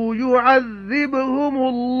يَتَوَلَّوْا يُعَذِّبْهُمُ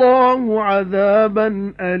اللَّهُ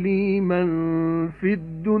عَذَابًا أَلِيمًا فِي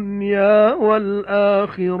الدُّنْيَا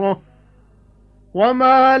وَالْآخِرَةِ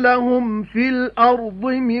وَمَا لَهُمْ فِي الْأَرْضِ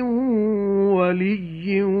مِنْ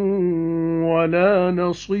وَلِيٍّ وَلَا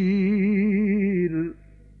نَصِيرٍ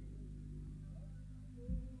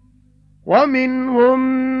وَمِنْهُمْ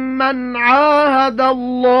مَنْ عَاهَدَ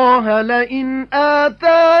اللَّهَ لَئِنْ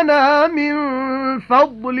آتَانَا مِنْ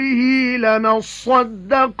فَضْلِهِ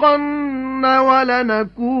لَنَصَّدَّقَنَّ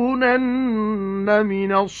وَلَنَكُونَنَّ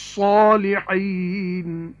مِنَ الصَّالِحِينَ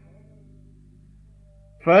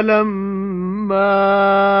فَلَمَّا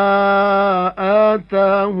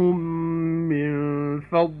آتَاهُمْ مِنْ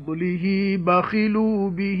فَضْلِهِ بَخِلُوا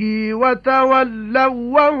بِهِ وَتَوَلَّوْا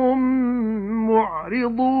وَهُمْ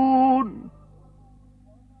مُعْرِضُونَ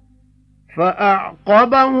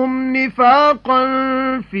فَأَعْقَبَهُمْ نِفَاقًا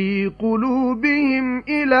فِي قُلُوبِهِمْ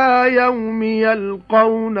إِلَى يَوْمِ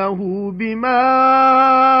يَلْقَوْنَهُ بِمَا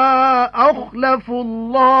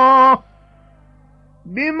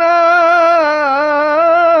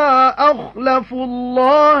أَخْلَفُوا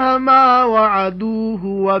اللَّهَ مَا وَعَدُوهُ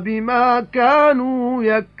وَبِمَا كَانُوا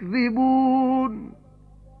يَكْذِبُونَ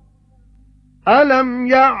أَلَمْ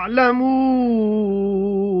يَعْلَمُوا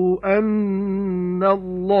أَنَّ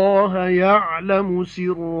اللَّهَ يَعْلَمُ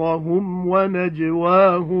سِرَّهُمْ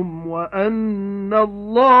وَنَجْوَاهُمْ وَأَنَّ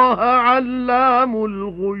اللَّهَ عَلَّامُ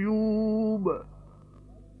الْغُيُوبِ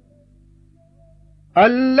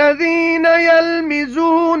الَّذِينَ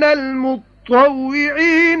يَلْمِزُونَ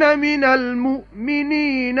الْمُطَّوِّعِينَ مِنَ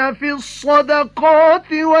الْمُؤْمِنِينَ فِي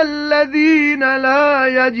الصَّدَقَاتِ وَالَّذِينَ لَا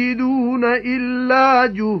يَجِدُونَ إِلَّا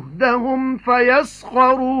جُهْدَهُمْ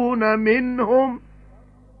فَيَسْخَرُونَ مِنْهُمْ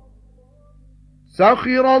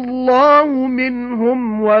سَخِرَ اللَّهُ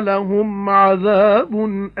مِنْهُمْ وَلَهُمْ عَذَابٌ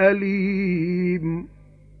أَلِيمٌ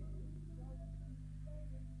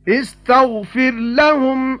اسْتَغْفِرْ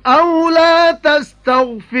لَهُمْ أَوْ لَا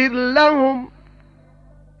تَسْتَغْفِرْ لَهُمْ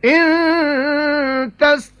إِن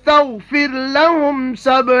تَسْتَغْفِرْ لَهُمْ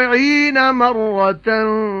 70 مَرَّةً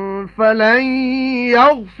فَلَن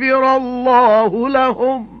يَغْفِرَ اللَّهُ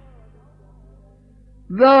لَهُمْ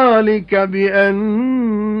ذَلِكَ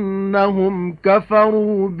بِأَنَّهُمْ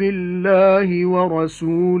كَفَرُوا بِاللَّهِ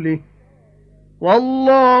وَرَسُولِهِ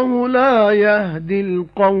وَاللَّهُ لَا يَهْدِي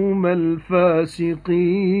الْقَوْمَ الْفَاسِقِينَ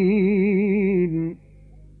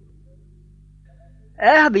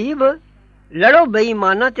اے حبیب لڑو بے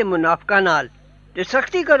ایماناں تے منافقاں نال تے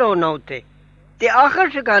سختی کرو انہاں اُتے تے آخر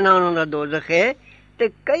ٹھکانہ انہاں دا دوزخ ہے تے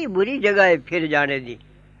کئی بری جگہ ہے پھر جانے دی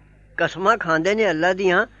قسماں کھاندے نے اللہ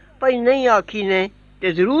دیاں پئی نہیں آکھی نے تے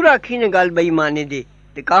ضرور آکھی نے گل بے ایمانی دی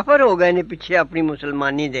تے کافر ہو گئے نے پیچھے اپنی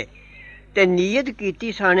مسلمانی دے تے نیت کیتی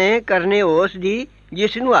سانے کرنے اس دی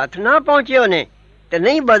جس نو ہاتھ نہ پہنچے نے ते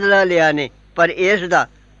नहीं बदला लिया ने पर इस दा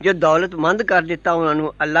जो दौलतमंद कर दिता उन्हां नूं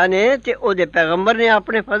अल्लाह ने ते ओहदे पैगंबर ने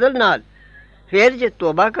अपने फजल नाल। फिर जे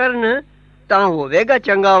तौबा करन तां होवेगा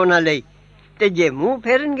चंगा उन्हां लई ते जे मुंह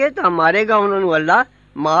फेरनगे तां मारेगा उन्हां नूं अल्लाह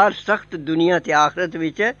मार सख्त दुनिया ते आखरत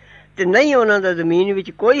विच ते नहीं उन्हां दा ज़मीन विच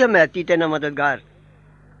कोई हमायती ते ना मददगार।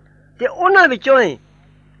 ते उन्हां विचों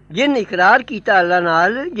जिन इकरार कीता अल्लाह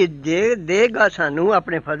नाल जे देगा सानू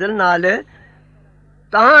अपने फजल नाल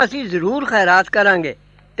तां असीं जरूर खैरात करांगे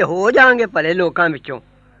ते हो जांगे भले लोकां विचों।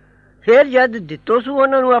 फिर जद दित्तो सू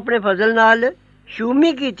उन्हां नूं अपने फजल नाल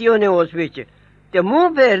शूमी कीती उहने उस विच ते मुंह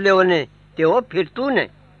फेर लिया उहने ते ओह फिरतू ने।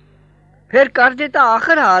 फिर कर दिता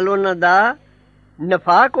आखिर हाल उन्हां दा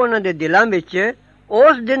नफाक उन्हां दे दिलां विच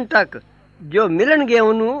उस दिन तक जो मिलणगे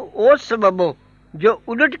उहनूं उस सबबों जो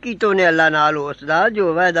उलट कीतो ने अल्लाह नाल उस दा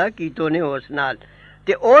जो वायदा कीतो ने उस नाल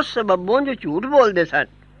ते उस सबबों जो झूठ बोलदे सन।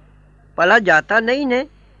 भला जाता नहीं ने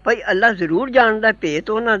भई अल्लाह जरूर जानदा भेत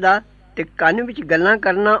उन्हां दा ते कन्न विच गल्लां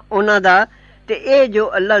करना उन्हां दा ते एह जो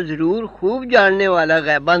अल्लाह जरूर खूब जानने वाला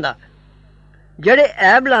गैबां दा। ਜਿਹੜੇ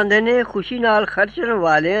ऐब लांदे ने खुशी नाल खर्चण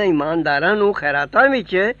वालिਆਂ ईमानदारां ਨੂੰ ਖੈਰਾਤਾਂ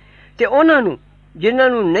ਵਿੱਚ ਤੇ ਉਹਨਾਂ ਨੂੰ ਜਿਨ੍ਹਾਂ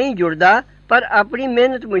ਨੂੰ नहीं जुड़दा पर अपनी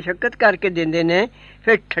मेहनत मुशक्कत करके देंदे ने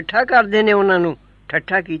फिर ठट्ठा करदे ने ਉਹਨਾਂ ਨੂੰ।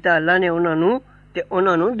 ठट्ठा कीता अल्लाह ने ਉਹਨਾਂ ਨੂੰ ਤੇ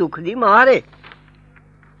ਉਹਨਾਂ ਨੂੰ दुख दी मार है।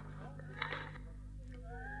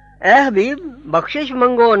 ऐ हबीब बख्शिश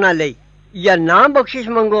मंगो ਉਹਨਾਂ ਲਈ या ना बख्शिश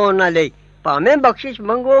मंगो ਉਹਨਾਂ ਲਈ ਭਾਵੇਂ बख्शिश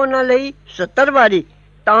मंगो ਉਹਨਾਂ ਲਈ 70 ਵਾਰੀ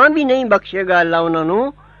ਤਾਂ भी नहीं बख्शेगा अल्लाह ਉਹਨਾਂ ਨੂੰ।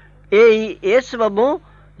 इस सबबों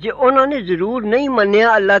जे उन्होंने जरूर नहीं मन्निया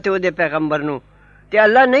अल्लाह ते ओहदे पैगंबर नूं ते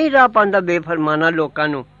अल्लाह नहीं राह पांदा बेफरमाना लोकां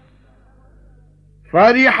नूं।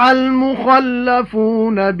 فرح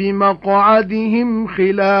المخلفون بمقعدهم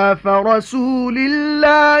خلاف رسول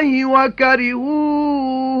الله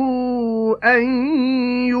وكرهوا أن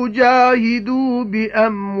يجاهدوا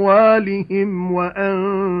بأموالهم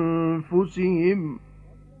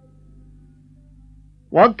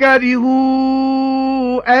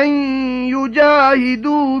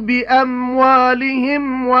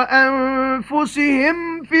وأنفسهم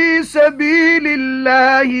في سبيل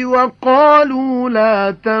الله وقالوا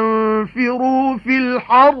لا تنفروا في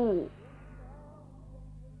الحر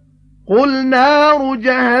قل نار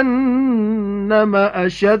جهنم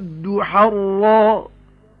أشد حرا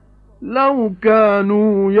لو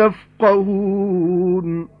كانوا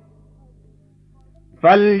يفقهون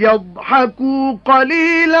فليضحكوا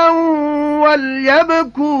قليلا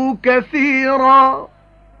وليبكوا كثيرا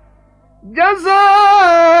جزاء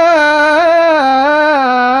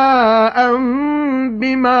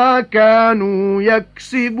بما كانوا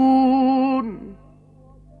يكسبون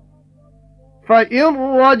فإن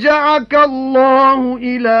رجعك الله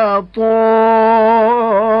إلى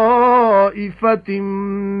طائفة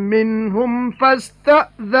منهم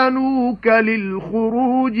فاستأذنوك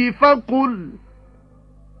للخروج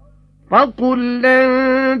فقل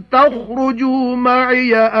لن تخرجوا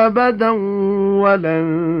معي أبدا ولن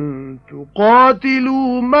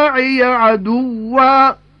تقاتلوا معي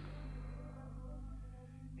عدوا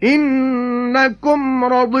إنكم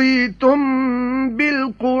رضيتم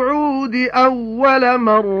بالقعود أول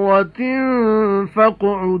مرة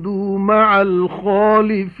فاقعدوا مع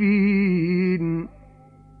الخالفين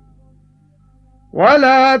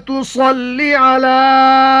ولا تصل على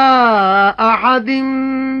أحد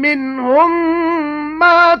منهم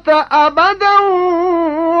مات أبدا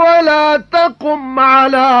ولا تقم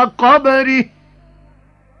على قبره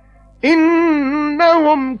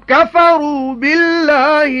إنهم كفروا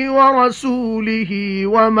بالله ورسوله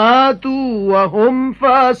وماتوا وهم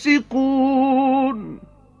فاسقون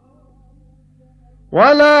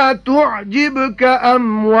ولا تعجبك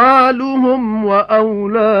أموالهم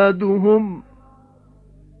وأولادهم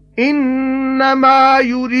إنما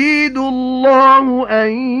يريد الله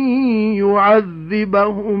أن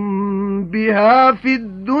يعذبهم بها في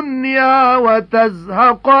الدنيا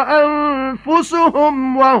وتزهق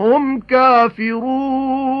أنفسهم وهم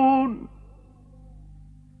كافرون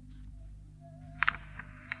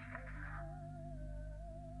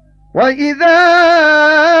وإذا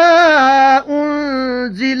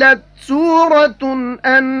أنزلت سورة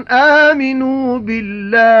أن آمنوا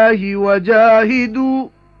بالله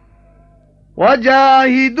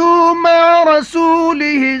وجاهدوا مع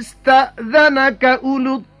رسوله استأذنك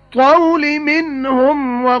أولو الطول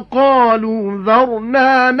منهم وقالوا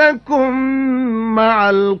ذرنا نكن مع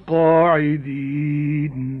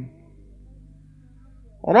القاعدين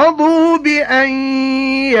رضوا بأن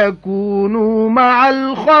يكونوا مع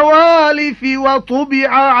الخوالف وطبع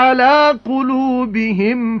على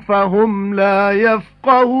قلوبهم فهم لا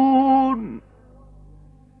يفقهون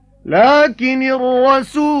لكن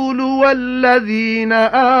الرسول والذين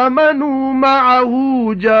آمنوا معه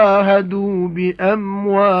جاهدوا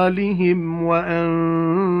بأموالهم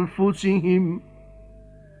وأنفسهم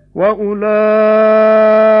وأولئك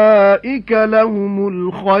لهم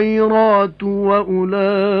الخيرات وأولئك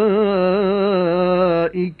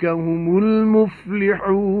هم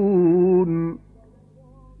المفلحون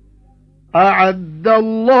أعد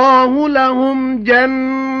الله لهم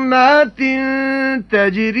جنات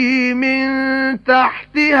تجري من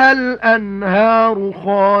تحتها الأنهار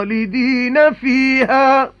خالدين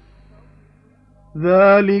فيها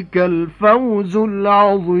ذلك الفوز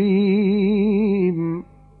العظيم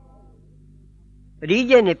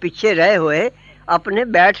ਰੀਜੇ ਨੇ ਪਿੱਛੇ ਰਹੇ ਹੋਏ ਆਪਣੇ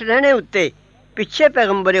ਬੈਠ ਰਹਿਣੇ ਉੱਤੇ ਪਿੱਛੇ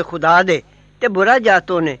ਪੈਗੰਬਰ ਖੁਦਾ ਦੇ ਤੇ ਬੁਰਾ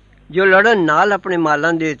ਜਾਤੋਂ ਨੇ ਜੋ ਲੜਨ ਨਾਲ ਆਪਣੇ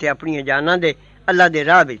ਮਾਲਾਂ ਦੇ ਤੇ ਆਪਣੀਆਂ ਜਾਨਾਂ ਦੇ ਅੱਲਾ ਦੇ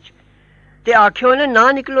ਰਾਹ ਵਿੱਚ ਤੇ ਆਖਿਓ ਨੇ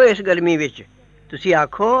ਨਾ ਨਿਕਲੋ ਇਸ ਗਰਮੀ ਵਿੱਚ ਤੁਸੀਂ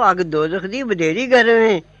ਆਖੋ ਅੱਗ ਦੋਜ਼ਖ ਦੀ ਵਧੇਰੀ ਗਰਮ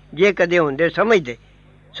ਹੈ ਜੇ ਕਦੇ ਹੁੰਦੇ ਸਮਝਦੇ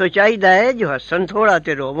ਸੋ ਚਾਹੀਦਾ ਹੈ ਜੋ ਹੱਸਣ ਥੋੜਾ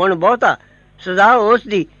ਤੇ ਰੋਵਣ ਬਹੁਤਾ ਸਜ਼ਾ ਉਸ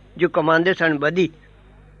ਦੀ ਜੋ ਕਮਾਉਂਦੇ ਸਨ ਬਦੀ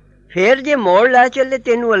ਫੇਰ ਜੇ ਮੋੜ ਲੈ ਚੱਲੇ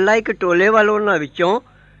ਤੈਨੂੰ ਅੱਲਾ ਇੱਕ ਟੋਲੇ ਵਾਲੋਂ ਉਹਨਾਂ ਵਿੱਚੋਂ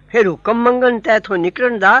ਫਿਰ ਹੁਕਮ ਮੰਗਣ ਤੈਥੋਂ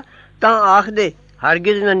ਨਿਕਲਣ ਦਾ ਤਾਂ ਆਖਦੇ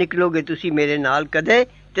ਹਰਗਿਜ਼ ਨਾ ਨਿਕਲੋਗੇ ਤੁਸੀਂ ਮੇਰੇ ਨਾਲ ਕਦੇ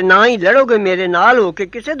ਤੇ ਨਾ ਹੀ ਲੜੋਗੇ ਮੇਰੇ ਨਾਲ ਹੋ ਕੇ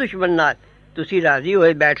ਕਿਸੇ ਦੁਸ਼ਮਣ ਨਾਲ ਤੁਸੀਂ ਰਾਜ਼ੀ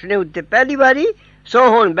ਹੋਏ ਬੈਠਣੇ ਉੱਤੇ ਪਹਿਲੀ ਵਾਰੀ ਸੋ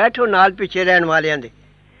ਹੁਣ ਬੈਠੋ ਨਾਲ ਪਿੱਛੇ ਰਹਿਣ ਵਾਲਿਆਂ ਦੇ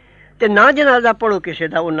ਤੇ ਨਾ ਜਨਾਜ਼ਾ ਪੜੋ ਕਿਸੇ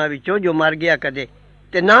ਦਾ ਉਹਨਾਂ ਵਿੱਚੋਂ ਜੋ ਮਰ ਗਿਆ ਕਦੇ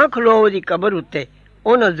ਤੇ ਨਾ ਖਲੋ ਉਹਦੀ ਕਬਰ ਉੱਤੇ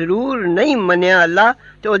ਉਹਨਾਂ ਜ਼ਰੂਰ ਨਹੀਂ ਮੰਨਿਆ ਅੱਲਾ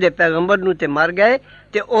ਤੇ ਉਹਦੇ ਪੈਗੰਬਰ ਨੂੰ ਤੇ ਮਰ ਗਏ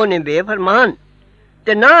ਤੇ ਉਹਨੇ ਬੇਫਰਮਾਨ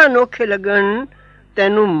ਤੇ ਨਾ ਅਨੋਖੇ ਲੱਗਣ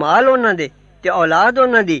ਤੈਨੂੰ ਮਾਲ ਉਹਨਾਂ ਦੇ ਤੇ ਔਲਾਦ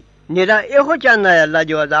ਉਹਨਾਂ ਦੀ ਨਿਰਾ ਇਹੋ ਚਾਹੁੰਦਾ ਹੈ ਅੱਲਾ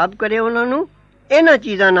ਜੋ ਅਜ਼ਾਬ ਕਰੇ ਉਹਨਾਂ ਨੂੰ ਇਹਨਾਂ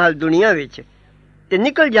ਚੀਜ਼ਾਂ ਨਾਲ ਦੁਨੀਆ ਵਿੱਚ ਤੇ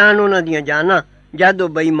ਨਿਕਲ ਜਾਣ ਉਹਨਾਂ ਦੀਆਂ ਜਾਨਾਂ ਜਦ ਉਹ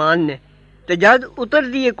ਬੇਈਮਾਨ ਨੇ ਤੇ ਜਦ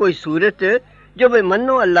ਉਤਰਦੀ ਹੈ ਕੋਈ ਸੂਰਤ ਜੋ ਬਈ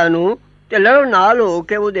ਮੰਨੋ ਅੱਲਾ ਨੂੰ ਤੇ ਲੜੋ ਨਾਲ ਹੋ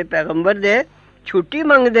ਕੇ ਉਹਦੇ ਪੈਗੰਬਰ ਦੇ ਛੁੱਟੀ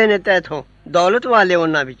ਮੰਗਦੇ ਨੇ ਤੈਥੋਂ ਦੌਲਤ ਵਾਲੇ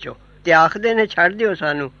ਉਹਨਾਂ ਵਿੱਚੋਂ ਤੇ ਆਖਦੇ ਨੇ ਛੱਡ ਦਿਓ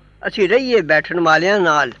ਸਾਨੂੰ ਅਸੀਂ ਰਹੀਏ ਬੈਠਣ ਵਾਲਿਆਂ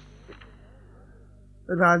ਨਾਲ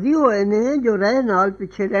ਰਾਜ਼ੀ ਹੋਏ ਨੇ ਜੋ ਰਹਿ ਨਾਲ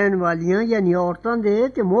ਪਿੱਛੇ ਰਹਿਣ ਵਾਲੀਆਂ ਯਾਨੀ ਔਰਤਾਂ ਦੇ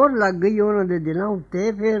ਤੇ ਮੋਹਰ ਲੱਗ ਗਈ ਉਹਨਾਂ ਦੇ ਦਿਲਾਂ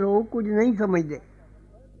ਉੱਤੇ ਫਿਰ ਉਹ ਕੁਝ ਨਹੀਂ ਸਮਝਦੇ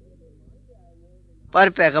ਪਰ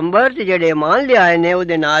ਪੈਗੰਬਰ ਤੇ ਜਿਹੜੇ ਇਮਾਨ ਲਿਆਏ ਨੇ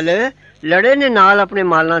ਉਹਦੇ ਨਾਲ ਲੜੇ ਨੇ ਨਾਲ ਆਪਣੇ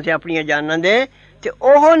ਮਾਲਾਂ ਤੇ ਆਪਣੀਆਂ ਜਾਨਾਂ ਦੇ ਤੇ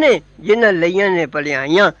ਉਹ ਨੇ ਜਿਨ੍ਹਾਂ ਲਈਆਂ ਨੇ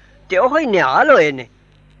ਭਲਾਈਆਂ ਤੇ ਉਹ ਹੀ ਨਿਹਾਲ ਹੋਏ ਨੇ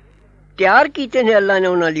ਤਿਆਰ ਕੀਤੇ ਨੇ ਅੱਲਾ ਨੇ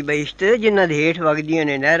ਉਹਨਾਂ ਲਈ ਬਹਿਸ਼ਤ ਜਿਨ੍ਹਾਂ ਦੇ ਹੇਠ ਵਗਦੀਆਂ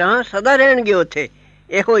ਨੇ ਨਹਿਰਾਂ ਸਦਾ ਰਹਿਣਗੇ ਉੱਥੇ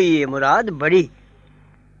ਇਹੋ ਹੀ ਮੁਰਾਦ ਬੜੀ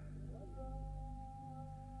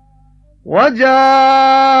وَجَاءَ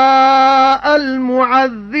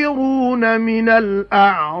الْمُعَذِّرُونَ مِنَ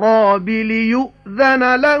الْأَعْرَابِ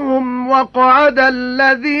لِيُؤْذَنَ لَهُمْ وَقَعَدَ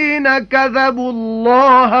الَّذِينَ كَذَبُوا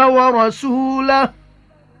اللَّهَ وَرَسُولَهُ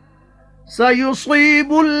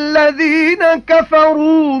سَيُصِيبُ الَّذِينَ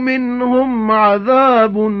كَفَرُوا مِنْهُمْ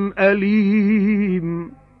عَذَابٌ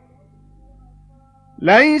أَلِيمٌ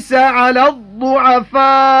لَيْسَ عَلَى الضُّعَفَاءِ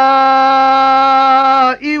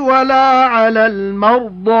وَلَا عَلَى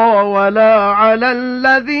الْمَرْضَى وَلَا عَلَى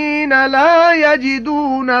الَّذِينَ لَا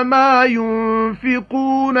يَجِدُونَ مَا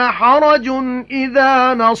يُنْفِقُونَ حَرَجٌ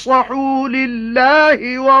إِذَا نَصَحُوا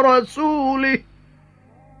لِلَّهِ وَرَسُولِهِ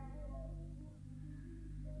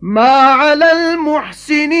مَا عَلَى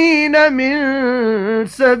الْمُحْسِنِينَ مِنْ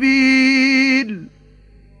سَبِيلٍ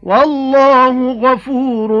وَاللَّهُ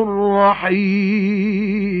غَفُورٌ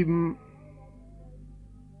رَّحِيمٌ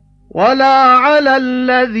وَلَا عَلَى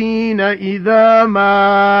الَّذِينَ إِذَا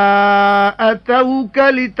مَا أَتَوْكَ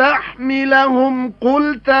لِتَحْمِلَهُمْ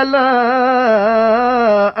قُلْتَ لَا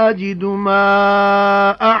أَجِدُ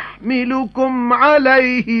مَا أَحْمِلُكُمْ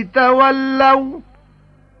عَلَيْهِ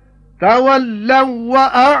تَوَلَّوْا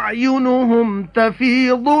وَأَعْيُنُهُمْ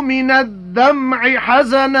تَفِيضُ مِنَ الدَّمْعِ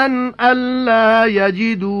حَزَنًا أَلَّا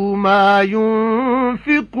يَجِدُوا مَا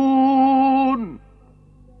يُنْفِقُونَ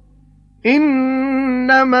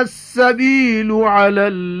إِنَّمَا السَّبِيلُ عَلَى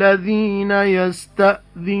الَّذِينَ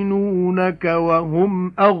يَسْتَأْذِنُونَكَ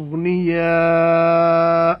وَهُمْ أَغْنِيَاءُ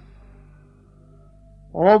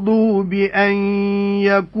رَضُوا بِأَن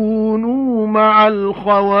يَكُونُوا مَعَ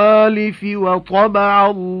الْخَوَالِفِ وَطَبَعَ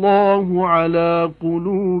اللَّهُ عَلَى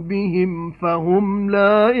قُلُوبِهِمْ فَهُمْ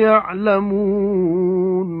لَا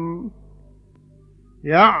يَعْلَمُونَ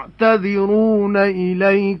يَعْتَذِرُونَ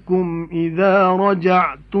إِلَيْكُمْ إِذَا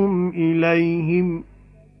رَجَعْتُمْ إِلَيْهِمْ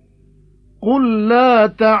قُل لَّا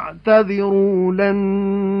تَعْتَذِرُوا لَن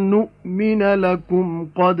نُّؤْمِنَ لَكُمْ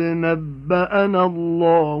قَدْ نَبَّأَنَا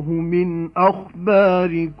اللَّهُ مِنْ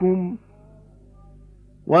أَخْبَارِكُمْ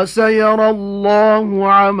وَسَيَرَى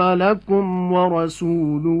اللَّهُ عَمَلَكُمْ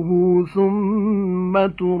وَرَسُولُهُ ثُمَّ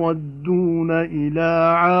تُرَدُّونَ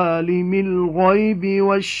إِلَى عَالِمِ الْغَيْبِ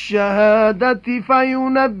وَالشَّهَادَةِ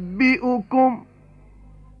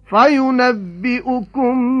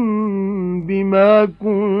فينبئكم بما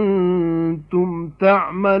كنتم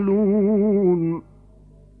تعملون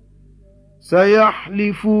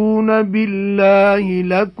سيحلفون بالله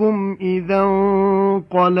لكم إذا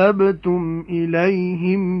انقلبتم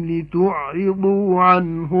إليهم لتعرضوا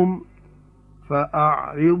عنهم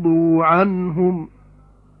فأعرضوا عنهم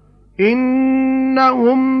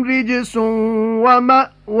إنهم رجس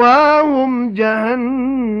ومأواهم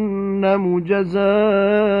جهنم جزاء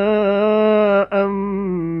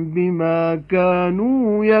بما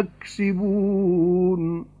كانوا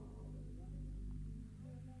يكسبون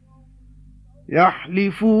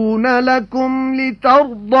يحلفون لكم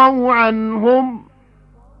لترضوا عنهم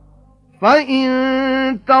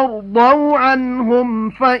فإن ترضوا عنهم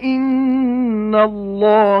فإن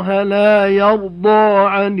الله لا يرضى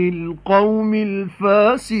عن القوم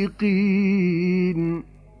الفاسقين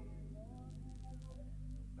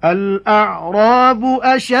الأعراب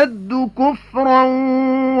أشد كفرا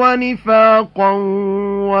ونفاقا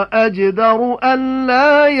وأجدر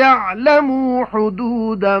ألا يعلموا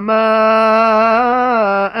حدود ما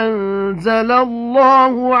أنزل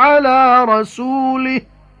الله على رسوله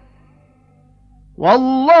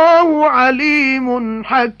والله عليم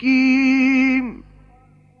حكيم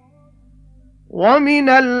ومن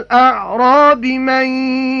الأعراب من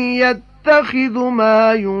يتخذ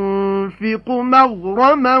ما ينفق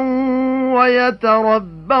مغرما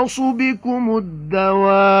ويتربص بكم الدوائر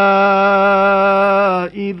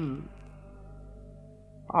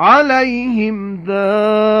عليهم دائرة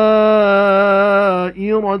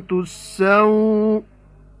السوء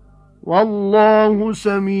والله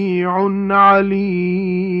سميع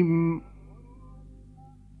عليم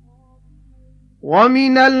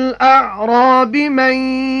ومن الأعراب من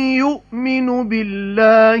يؤمن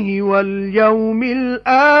بالله واليوم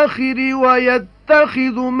الآخر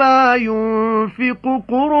ويتخذ ما ينفق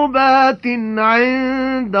قربات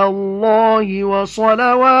عند الله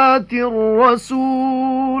وصلوات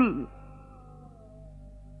الرسول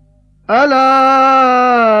ألا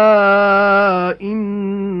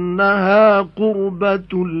إنها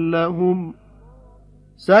قربة لهم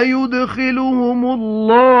سيدخلهم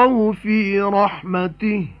الله في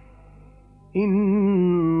رحمته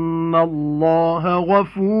إن الله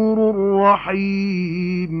غفور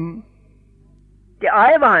رحيم ਤੇ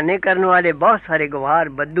ਆਏ ਬਹਾਨੇ ਕਰਨ ਵਾਲੇ ਬਹੁਤ ਸਾਰੇ ਗਵਾਰ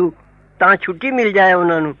ਬੱਦੂ ਤਾਂ ਛੁੱਟੀ ਮਿਲ ਜਾਏ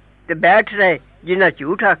ਉਹਨਾਂ ਨੂੰ ਤੇ ਬੈਠ ਰਹੇ ਜਿਨ੍ਹਾਂ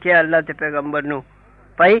ਝੂਠ ਆਖਿਆ ਅੱਲਾ ਤੇ ਪੈਗੰਬਰ ਨੂੰ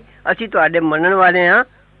ਭਾਈ ਅਸੀਂ ਤੁਹਾਡੇ ਮੰਨਣ ਵਾਲੇ ਹਾਂ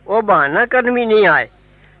ਉਹ ਬਹਾਨਾ ਕਰਨ ਵੀ ਨਹੀਂ ਆਏ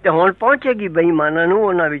ਤੇ ਹੁਣ ਪਹੁੰਚੇਗੀ ਬੇਈਮਾਨਾਂ ਨੂੰ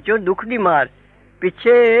ਉਹਨਾਂ ਵਿੱਚੋਂ ਦੁੱਖ ਦੀ ਮਾਰ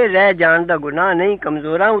ਪਿੱਛੇ ਰਹਿ ਜਾਣ ਦਾ ਗੁਨਾਹ ਨਹੀਂ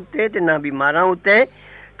ਕਮਜ਼ੋਰਾਂ ਉੱਤੇ ਤੇ ਨਾ ਬਿਮਾਰਾਂ ਉੱਤੇ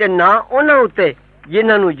ਤੇ ਨਾ ਉਹਨਾਂ ਉੱਤੇ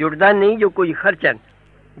ਜਿਨ੍ਹਾਂ ਨੂੰ ਜੁੜਦਾ ਨਹੀਂ ਜੋ ਕੁਝ ਖਰਚਣ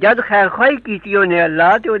ਜਦ ਖੈਰ ਖਾਈ ਕੀਤੀ ਉਹਨੇ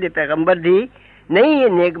ਅੱਲਾ ਤੇ ਉਹਦੇ ਪੈਗੰਬਰ ਦੀ ਨਹੀਂ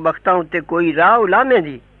ਇਹ ਨੇਕ ਬਖਤਾਂ ਉੱਤੇ ਕੋਈ ਰਾਹ ਉਲਾਮੇ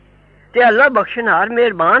ਦੀ ਤੇ ਅੱਲਾ ਬਖਸ਼ਣਹਾਰ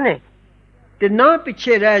ਮਿਹਰਬਾਨ ਹੈ ਤੇ ਨਾ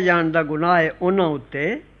ਪਿੱਛੇ ਰਹਿ ਜਾਣ ਦਾ ਗੁਨਾਹ ਹੈ ਉਹਨਾਂ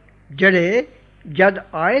ਉੱਤੇ ਜਿਹੜੇ ਜਦ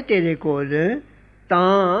ਆਏ ਤੇਰੇ ਕੋਲ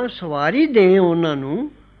ਤਾਂ ਸਵਾਰੀ ਦੇ ਉਹਨਾਂ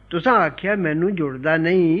ਨੂੰ ਤੁਸਾਂ ਆਖਿਆ ਮੈਨੂੰ ਜੁੜਦਾ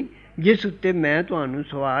ਨਹੀਂ ਜਿਸ ਉੱਤੇ ਮੈਂ ਤੁਹਾਨੂੰ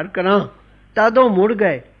ਸਵਾਰ ਕਰਾਂ ਤਦੋਂ ਮੁੜ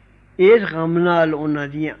ਗਏ ਇਸ ਗਮ ਨਾਲ ਉਹਨਾਂ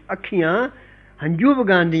ਦੀਆਂ ਅੱਖੀਆਂ ਹੰਝੂ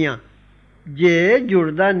ਵਗਾਉਂਦੀਆਂ ਜੇ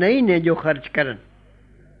ਜੁੜਦਾ ਨਹੀਂ ਨੇ ਜੋ ਖਰਚ ਕਰਨ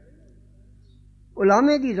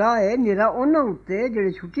ਉਲਾਮੇ ਦੀ ਰਾਹ ਹੈ ਨਿਰਾ ਉਹਨਾਂ ਉੱਤੇ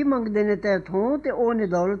ਜਿਹੜੇ ਛੁੱਟੀ ਮੰਗਦੇ ਨੇ ਤੈਥੋਂ ਤੇ ਉਹ ਨੇ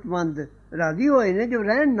ਦੌਲਤਮੰਦ ਰਾਜ਼ੀ ਹੋਏ ਨੇ ਜੋ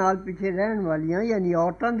ਰਹਿਣ ਨਾਲ ਪਿੱਛੇ ਰਹਿਣ ਵਾਲੀਆਂ ਯਾਨੀ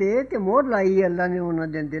ਔਰਤਾਂ ਦੇ ਤੇ ਮੋਹਰ ਲਾਈ ਅੱਲਾ ਨੇ ਉਹਨਾਂ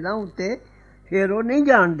ਦੇ ਦਿਲਾਂ ਉੱਤੇ ਫਿਰ ਉਹ ਨਹੀਂ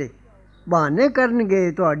ਜਾਣਦੇ ਬਹਾਨੇ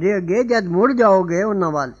ਕਰਨਗੇ ਤੁਹਾਡੇ ਅੱਗੇ ਜਦ ਮੁੜ ਜਾਓਗੇ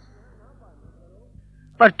ਉਹਨਾਂ ਵੱਲ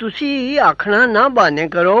ਪਰ ਤੁਸੀਂ ਆਖਣਾ ਨਾ ਬਹਾਨੇ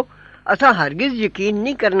ਕਰੋ ਅਸਾਂ ਹਰਗਿਜ਼ ਯਕੀਨ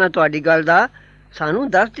ਨਹੀਂ ਕਰਨਾ ਤੁਹਾਡੀ ਗੱਲ ਦਾ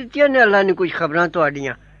ਸਾਨੂੰ ਦੱਸ ਦਿੱਤੀਆਂ ਨੇ ਅੱਲਾ ਨੇ ਕੁਝ ਖਬਰਾਂ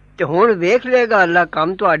ਤੁਹਾਡੀਆਂ ਤੇ ਹੁਣ ਵੇਖ ਲੇਗਾ ਅੱਲਾ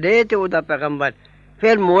ਕੰਮ ਤੁਹਾਡੇ ਤੇ ਉਹਦਾ ਪੈਗੰਬਰ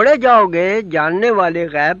ਫਿਰ ਮੋੜੇ ਜਾਓਗੇ ਜਾਣਨੇ ਵਾਲੇ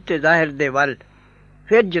ਗੈਬ ਤੇ ਜ਼ਾਹਿਰ ਦੇ ਵੱਲ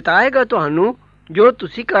ਫਿਰ ਜਿਤਾਏਗਾ ਤੁਹਾਨੂੰ ਜੋ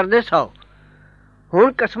ਤੁਸੀਂ ਕਰਦੇ ਸੋ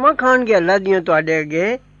ਹੁਣ ਕਸਮਾਂ ਖਾਣਗੇ ਅੱਲਾ ਦੀਆਂ ਤੁਹਾਡੇ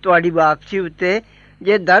ਅੱਗੇ ਤੁਹਾਡੀ ਵਾਪਸੀ ਉੱਤੇ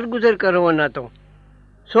ਜੇ ਦਰਗੁਜ਼ਰ ਕਰੋ ਉਹਨਾਂ ਤੋਂ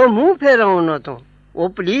ਸੋ ਮੂੰਹ ਫੇਰੋ ਉਹਨਾਂ ਤੋਂ ਉਹ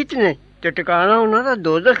ਪਲੀਤ ਨੇ ਤੇ ਟਿਕਾਣਾ ਉਹਨਾਂ ਦਾ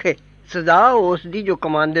ਦੋਜ਼ਖ ਹੈ ਸਜ਼ਾ ਉਸ ਦੀ ਜੋ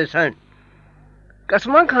ਕਮਾਉਂਦੇ ਸਨ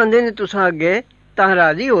ਕਸਮਾਂ ਖਾਂਦੇ ਨੇ ਤੁਸਾਂ ਅੱਗੇ ਤਾਂ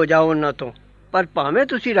ਰਾਜ਼ੀ ਹੋ ਜਾਓ ਉਹਨਾਂ ਤੋਂ ਪਰ ਭਾਵੇਂ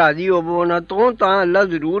ਤੁਸੀਂ ਰਾਜ਼ੀ ਹੋਵੋ ਉਹਨਾਂ ਤੋਂ ਤਾਂ ਅੱਲਾ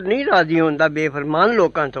ਜ਼ਰੂਰ ਨਹੀਂ ਰਾਜ਼ੀ ਹੁੰਦਾ ਬੇਫਰਮਾਨ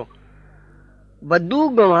ਲੋਕਾਂ ਤੋਂ ਬੱਦੂ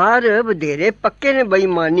ਗਵਾਰ ਵਧੇਰੇ ਪੱਕੇ ਨੇ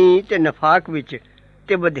ਬੇਈਮਾਨੀ ਤੇ ਨਫਾਕ ਵਿੱਚ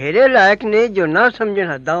ਤੇ ਵਧੇਰੇ ਲਾਇਕ ਨੇ ਜੋ ਨਾ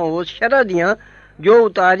ਸਮਝਣ ਹੱਦਾਂ ਉਸ ਸ਼ਰਅ ਦੀਆਂ ਜੋ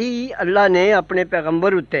ਉਤਾਰੀ ਅੱਲਾ ਨੇ ਆਪਣੇ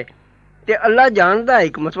ਪੈਗੰਬਰ ਉੱਤੇ ਤੇ ਅੱਲਾ ਜਾਣਦਾ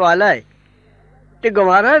ਹਕਮਤ ਵਾਲਾ ਹੈ ਤੇ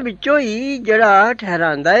ਗਵਾਰਾਂ ਵਿੱਚੋਂ ਹੀ ਜਿਹੜਾ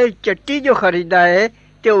ਠਹਿਰਾਂਦਾ ਹੈ ਚੱਟੀ ਜੋ ਖਰੀਦਦਾ ਹੈ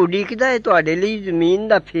ਤੇ ਉਡੀਕਦਾ ਹੈ ਤੁਹਾਡੇ ਲਈ ਜ਼ਮੀਨ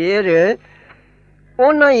ਦਾ ਫੇਰ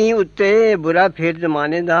ਉਹਨਾਂ ਹੀ ਉੱਤੇ ਬੁਰਾ ਫੇਰ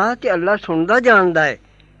ਜ਼ਮਾਨੇ ਦਾ ਤੇ ਅੱਲਾ ਸੁਣਦਾ ਜਾਣਦਾ ਹੈ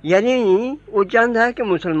ਯਾਨੀ ਉਹ ਚਾਹੁੰਦਾ ਹੈ ਕਿ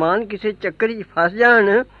ਮੁਸਲਮਾਨ ਕਿਸੇ ਚੱਕਰ 'ਚ ਫਸ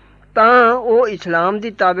ਜਾਣ ਤਾਂ ਉਹ ਇਸਲਾਮ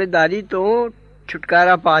ਦੀ ਤਾਬੇਦਾਰੀ ਤੋਂ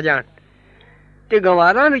ਛੁਟਕਾਰਾ ਪਾ ਜਾਣ। ਤੇ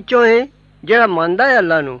ਗਵਾਰਾਂ ਵਿੱਚੋਂ ਹੈ ਜਿਹੜਾ ਮੰਨਦਾ ਹੈ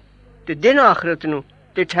ਅੱਲਾ ਨੂੰ ਤੇ ਦਿਨ ਆਖਰਤ ਨੂੰ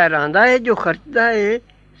ਤੇ ਠਹਿਰਾਂਦਾ ਹੈ ਜੋ ਖਰਚਦਾ ਹੈ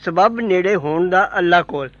ਸਬਬ ਨੇੜੇ ਹੋਣ ਦਾ ਅੱਲਾ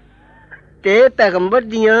ਕੋਲ ਤੇ ਪੈਗੰਬਰ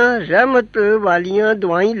ਦੀਆਂ ਰਹਿਮਤ ਵਾਲੀਆਂ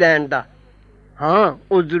ਦੁਆਈ ਲੈਣ ਦਾ। ਹਾਂ,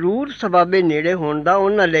 ਉਹ ਜ਼ਰੂਰ ਸਬਬੇ ਨੇੜੇ ਹੋਣ ਦਾ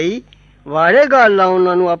ਉਹਨਾਂ ਲਈ ਵਾਰੇਗਾ ਅੱਲਾ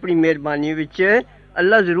ਉਹਨਾਂ ਨੂੰ ਆਪਣੀ ਮਿਹਰਬਾਨੀ ਵਿੱਚ।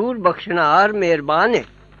 ਅੱਲਾ ਜ਼ਰੂਰ ਬਖਸ਼ਣਹਾਰ ਮਿਹਰਬਾਨ ਹੈ।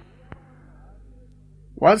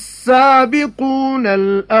 والسابقون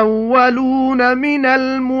الأولون من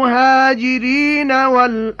المهاجرين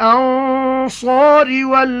والأنصار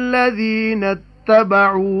والذين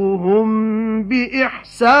اتبعوهم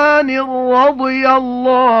بإحسان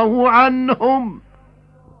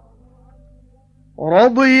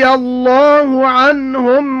رضي الله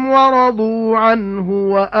عنهم ورضوا عنه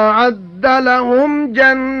وأعد لهم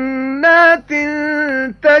جنات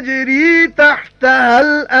تجري تحتها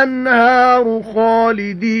الأنهار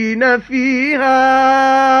خالدين فيها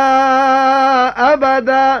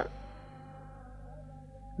أبدا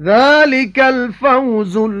ذلك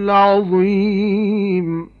الفوز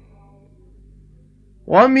العظيم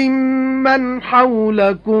وممن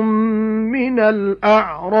حولكم من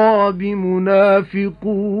الأعراب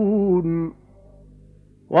منافقون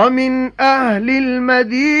ومن أهل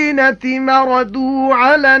المدينة مردوا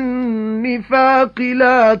على النفاق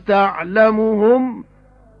لا تعلمهم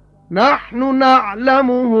نحن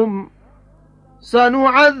نعلمهم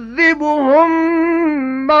سنعذبهم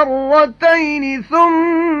مرتين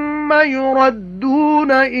ثم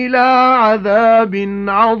يردون إلى عذاب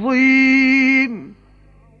عظيم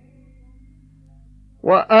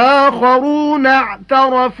وآخرون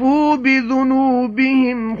اعترفوا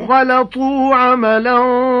بذنوبهم خلطوا عملا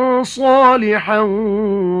صالحا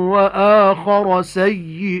وآخر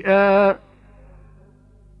سيئا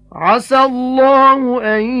عسى الله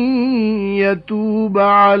أن يتوب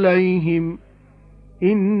عليهم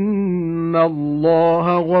إن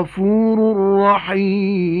الله غفور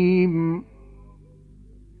رحيم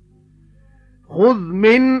خذ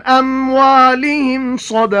من أموالهم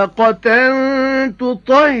صدقة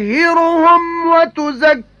تطهرهم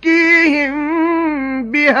وتزكيهم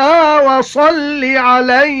بها وصل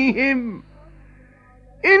عليهم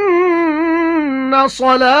إن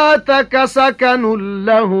صلاتك سكن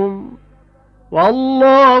لهم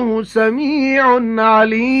والله سميع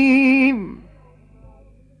عليم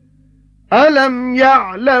ألم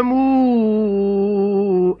يعلموا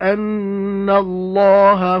أن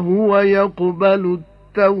الله هو يقبل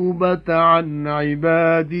التوبة عن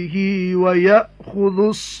عباده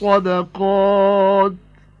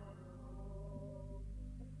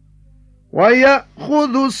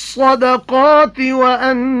ويأخذ الصدقات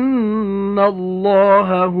وأن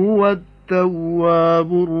الله هو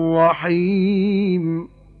التواب الرحيم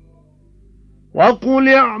وقل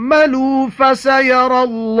اعملوا فسيرى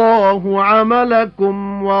الله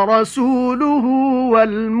عملكم ورسوله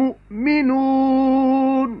والمؤمنون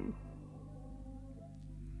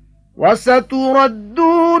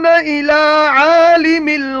وستردون إلى عالم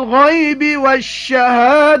الغيب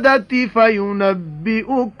والشهادة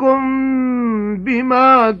فينبئكم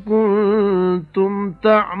بما كنتم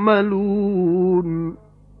تعملون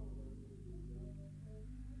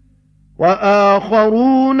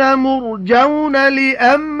وآخرون مرجون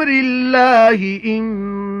لأمر الله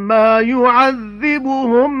إما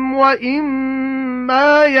يعذبهم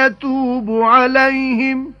وإما يتوب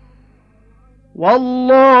عليهم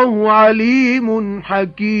والله عليم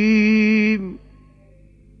حكيم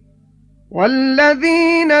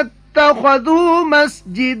والذين اتخذوا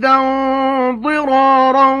مسجدا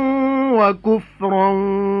ضرارا وكفرا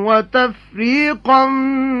وتفريقا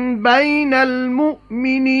بين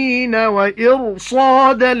المؤمنين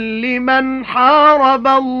وإرصادا لمن حارب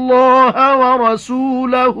الله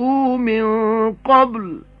ورسوله من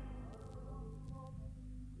قبل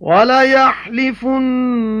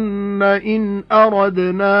وَلَيَحْلِفُنَّ إِنْ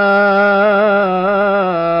أَرَدْنَا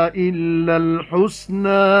إِلَّا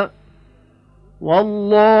الْحُسْنَى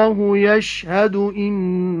وَاللَّهُ يَشْهَدُ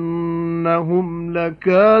إِنَّهُمْ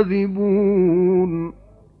لَكَاذِبُونَ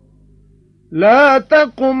لَا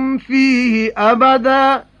تَقُمْ فِيهِ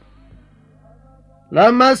أَبَدًا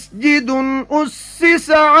لَمَسْجِدٌ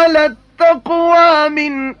أُسِّسَ عَلَى التَّقْوَى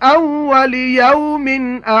مِنْ أَوَّلِ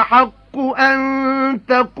يَوْمٍ أَحَقُّ أن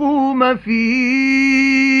تقوم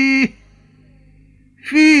فيه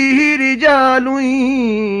رجال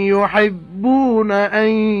يحبون أن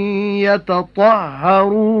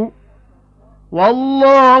يتطهروا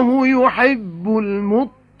والله يحب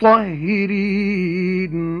المطهرين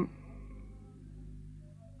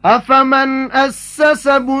أفمن أسس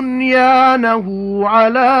بنيانه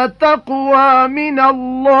على تقوى من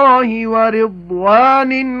الله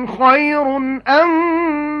ورضوان خير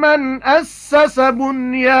أم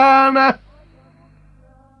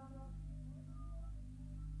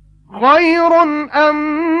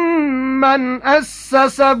من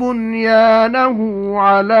أسس بنيانه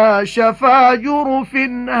على شفا جرف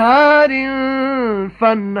هار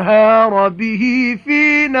فانهار به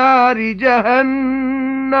في نار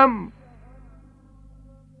جهنم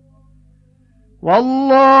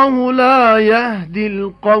والله لا يهدي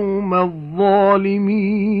القوم الظالمين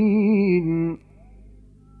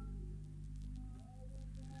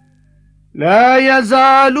لا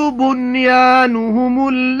يزال بنيانهم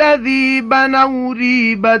الذي بنوا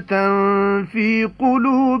ريبة في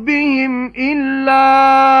قلوبهم إلا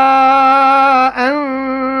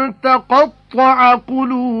أن تقطع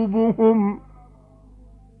قلوبهم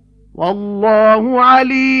والله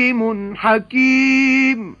عليم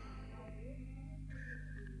حكيم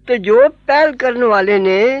ਤੇ ਜੋ ਪਹਿਲ ਕਰਨ ਵਾਲੇ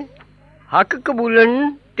ਨੇ ਹੱਕ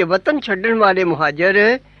ਕਬੂਲਣ ਤੇ ਵਤਨ ਛੱਡਣ ਵਾਲੇ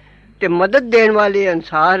ਮੁਹਾਜਰ ਤੇ ਮਦਦ ਦੇਣ ਵਾਲੇ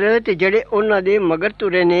ਅਨਸਾਰ ਤੇ ਜਿਹੜੇ ਉਹਨਾਂ ਦੇ ਮਗਰ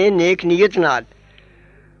ਤੁਰੇ ਨੇ ਨੇਕ ਨੀਅਤ ਨਾਲ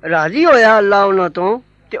ਰਾਜ਼ੀ ਹੋਇਆ ਅੱਲਾ ਉਹਨਾਂ ਤੋਂ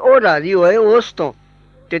ਤੇ ਉਹ ਰਾਜ਼ੀ ਹੋਏ ਉਸ ਤੋਂ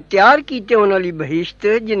ਤੇ ਤਿਆਰ ਕੀਤੇ ਉਹਨਾਂ ਲਈ ਬਹਿਸ਼ਤ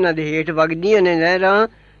ਜਿਨ੍ਹਾਂ ਦੇ ਹੇਠ ਵਗਦੀਆਂ ਨੇ ਨਹਿਰਾਂ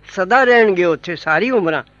ਸਦਾ ਰਹਿਣਗੇ ਉੱਥੇ ਸਾਰੀ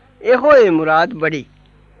ਉਮਰਾਂ ਇਹੋ ਏ ਮੁਰਾਦ ਬੜੀ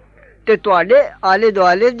ਤੇ ਤੁਹਾਡੇ ਆਲੇ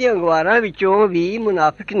ਦੁਆਲੇ ਦੀਆਂ ਗਵਾਰਾਂ ਵਿੱਚੋਂ ਵੀ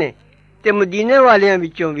ਮੁਨਾਫਿਕ ਨੇ ਤੇ ਮਦੀਨੇ ਵਾਲਿਆਂ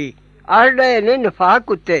ਵਿੱਚੋਂ ਵੀ ਆ ਰਹੇ ਨੇ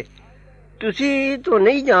ਨਫਾਕ ਉੱਤੇ ਤੁਸੀਂ ਤਾਂ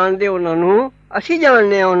ਨਹੀਂ ਜਾਣਦੇ ਉਹਨਾਂ ਨੂੰ ਅਸੀਂ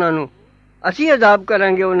ਜਾਣਦੇ ਹਾਂ ਉਹਨਾਂ ਨੂੰ ਅਸੀਂ ਅਜ਼ਾਬ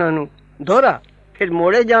ਕਰਾਂਗੇ ਉਹਨਾਂ ਨੂੰ ਦੋਹਰਾ ਫਿਰ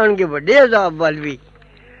ਮੋੜੇ ਜਾਣਗੇ ਵੱਡੇ ਅਜ਼ਾਬ ਵੱਲ ਵੀ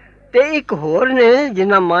ਤੇ ਇੱਕ ਹੋਰ ਨੇ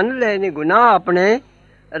ਜਿਨ੍ਹਾਂ ਮੰਨ ਲਏ ਨੇ ਗੁਨਾਹ ਆਪਣੇ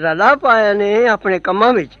ਰਲਾ ਪਾਇਆ ਨੇ ਆਪਣੇ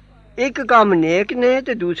ਕੰਮਾਂ ਵਿੱਚ ਇੱਕ ਕੰਮ ਨੇਕ ਨੇ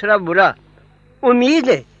ਤੇ ਦੂਸਰਾ ਬੁਰਾ ਉਮੀਦ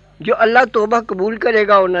ਹੈ ਜੋ ਅੱਲਾ ਤੋਬਾ ਕਬੂਲ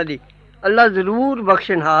ਕਰੇਗਾ ਉਹਨਾਂ ਦੀ ਅੱਲਾ ਜ਼ਰੂਰ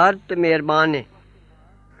ਬਖਸ਼ਣਹਾਰ ਤੇ ਮਿਹਰਬਾਨ ਹੈ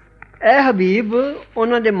ਐ ਹਬੀਬ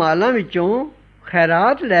ਉਹਨਾਂ ਦੇ ਮਾਲਾਂ ਵਿੱਚੋਂ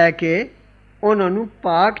ਖੈਰਾਤ ਲੈ ਕੇ ਉਹਨਾਂ ਨੂੰ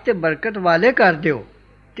ਪਾਕ ਤੇ ਬਰਕਤ ਵਾਲੇ ਕਰ ਦਿਓ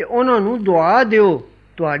ਤੇ ਉਹਨਾਂ ਨੂੰ ਦੁਆ ਦਿਓ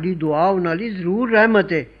ਤੁਹਾਡੀ ਦੁਆ ਉਹਨਾਂ ਲਈ ਜ਼ਰੂਰ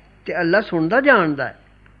ਰਹਿਮਤ ਹੈ ਤੇ ਅੱਲਾ ਸੁਣਦਾ ਜਾਣਦਾ ਹੈ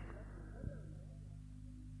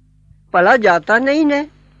ਭਲਾ ਜਾਤਾ ਨਹੀਂ ਨੇ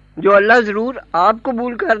ਜੋ ਅੱਲਾ ਜ਼ਰੂਰ ਆਪ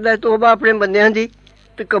ਕਬੂਲ ਕਰਦਾ ਹੈ ਤੋਬਾ ਆਪਣੇ ਬੰਦਿਆਂ ਦੀ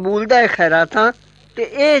ਤੇ ਕਬੂਲਦਾ ਹੈ ਖੈਰਾਤਾਂ ਤੇ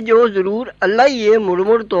ਇਹ ਜੋ ਜ਼ਰੂਰ ਅੱਲਾ ਹੀ ਹੈ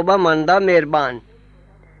ਮੁੜ ਤੋਬਾ ਮੰਨਦਾ ਮਿਹਰਬਾਨ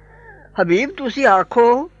ਹਬੀਬ ਤੁਸੀਂ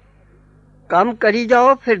ਆਖੋ ਕੰਮ ਕਰੀ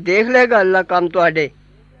ਜਾਓ ਫਿਰ ਦੇਖ ਲਏਗਾ ਅੱਲਾ ਕੰਮ ਤੁਹਾਡੇ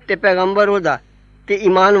ਤੇ ਪੈਗੰਬਰ ਉਹਦਾ ਤੇ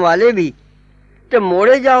ਈਮਾਨ ਵਾਲੇ ਵੀ ਤੇ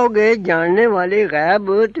ਮੋੜੇ ਜਾਓਗੇ ਜਾਣਨੇ ਵਾਲੇ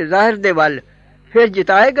ਗੈਬ ਤੇ ਜ਼ਾਹਿਰ ਦੇ ਵੱਲ ਫਿਰ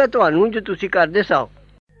ਜਿਤਾਏਗਾ ਤੁਹਾਨੂੰ ਜੋ ਤੁਸੀਂ ਕਰਦੇ ਸਾਓ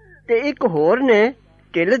ਤੇ ਇੱਕ ਹੋਰ ਨੇ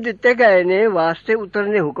ਢਿੱਲ ਦਿੱਤੇ ਗਏ ਨੇ ਵਾਸਤੇ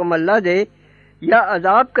ਉਤਰਨੇ ਹੁਕਮ ਅੱਲਾ ਦੇ ਜਾਂ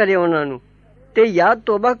ਅਜ਼ਾਬ ਕਰੇ ਉਹਨਾਂ ਨੂੰ ਤੇ ਜਾਂ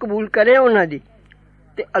ਤੋਬਾ ਕਬੂਲ ਕਰੇ ਉਹਨਾਂ ਦੀ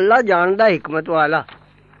ਤੇ ਅੱਲਾ ਜਾਣਦਾ ਹਕਮਤ ਵਾਲਾ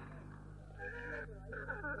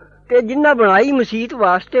ਤੇ ਜਿਨ੍ਹਾਂ ਬਣਾਈ ਮਸੀਤ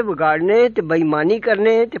ਵਾਸਤੇ ਵਿਗਾੜਨੇ ਤੇ ਬੇਈਮਾਨੀ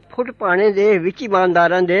ਕਰਨੇ ਤੇ ਫੁੱਟ ਪਾਣੇ ਦੇ ਵਿੱਚ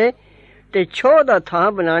ਇਮਾਨਦਾਰਾਂ ਦੇ ਤੇ ਛੋਹ ਦਾ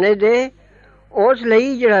ਥਾਂ ਬਣਾਣੇ ਦੇ ਉਸ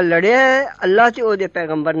ਲਈ ਜਿਹੜਾ ਲੜਿਆ ਹੈ ਅੱਲਾ ਤੇ ਉਹਦੇ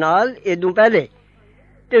ਪੈਗੰਬਰ ਨਾਲ ਇਦੋਂ ਪਹਿਲੇ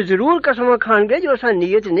ਤੇ ਜ਼ਰੂਰ ਕਸਮਾਂ ਖਾਣਗੇ ਜੋ ਅਸਾਂ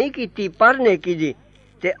ਨੀਅਤ ਨਹੀਂ ਕੀਤੀ ਪਰ ਨੇਕੀ ਦੀ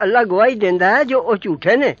ਤੇ ਅੱਲਾ ਗਵਾਹੀ ਦਿੰਦਾ ਹੈ ਜੋ ਉਹ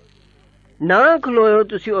ਝੂਠੇ ਨੇ ਨਾ ਖਲੋਇਓ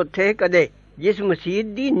ਤੁਸੀਂ ਉੱਥੇ ਕਦੇ ਜਿਸ ਮਸੀਤ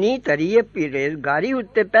ਦੀ ਨੀਂਹ ਧਰੀ ਹੈ ਪਰਹੇਜ਼ਗਾਰੀ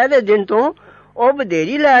ਉੱਤੇ ਪਹਿਲੇ ਦਿਨ ਤੋਂ ਉਹ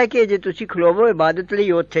ਵਧੇਰੀ ਲੈ ਕੇ ਜੇ ਤੁਸੀਂ ਖਲੋਵੋ ਇਬਾਦਤ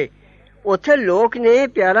ਲਈ ਉੱਥੇ ਲੋਕ ਨੇ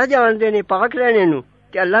ਪਿਆਰਾ ਜਾਣਦੇ ਨੇ ਪਾਕ ਰਹਿਣੇ ਨੂੰ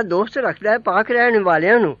ਤੇ ਅੱਲਾ ਦੋਸਤ ਰੱਖਦਾ ਹੈ ਪਾਕ ਰਹਿਣ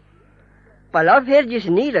ਵਾਲਿਆਂ ਨੂੰ ਭਲਾ ਫਿਰ ਜਿਸ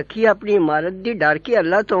ਨਹੀਂ ਰੱਖੀ ਆਪਣੀ ਇਮਾਰਤ ਦੀ ਡਰ ਕੇ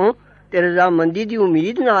ਅੱਲਾ ਤੋਂ ਤੇ ਰਜ਼ਾਮੰਦੀ ਦੀ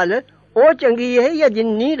ਉਮੀਦ ਨਾਲ ਉਹ ਚੰਗੀ ਹੈ ਜਾਂ ਜਿਨ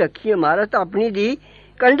ਨਹੀਂ ਰੱਖੀ ਇਮਾਰਤ ਆਪਣੀ ਦੀ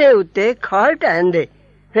ਕੰਢੇ ਉੱਤੇ ਖਾਲ ਢਹਿਣ ਦੇ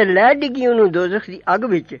ਫਿਰ ਲੈ ਡਿੱਗੀ ਉਹਨੂੰ ਦੋਜ਼ਖ ਦੀ ਅੱਗ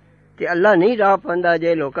ਵਿੱਚ ਤੇ ਅੱਲਾ ਨਹੀਂ ਰਾਹ ਪਾਉਂਦਾ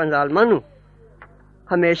ਜੇ ਲੋਕਾਂ ਜ਼ਾਲਮਾਂ ਨੂੰ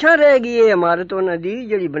ਹਮੇਸ਼ਾ ਰਹੇਗੀ ਇਹ ਇਮਾਰਤ ਉਹਨਾਂ ਦੀ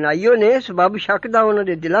ਜਿਹੜੀ ਬਣਾਈਓ ਨੇ ਸਬਬ ਸ਼ੱਕ ਦਾ ਉਹਨਾਂ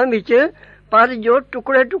ਦੇ ਦਿਲਾਂ ਵਿੱਚ ਪਰ ਜੋ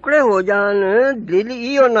ਟੁਕੜੇ ਟੁਕੜੇ ਹੋ ਜਾਣ ਦਿਲ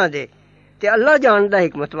ਹੀ ਉਹਨਾਂ ਦੇ ਤੇ ਅੱਲਾ ਜਾਣਦਾ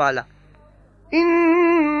ਹਕਮਤ ਵਾਲਾ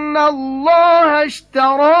إِنَّ اللَّهَ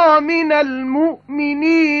اشْتَرَى مِنَ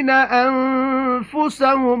الْمُؤْمِنِينَ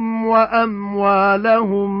أَنفُسَهُمْ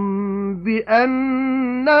وَأَمْوَالَهُمْ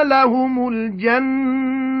بِأَنَّ لَهُمُ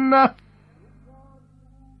الْجَنَّةَ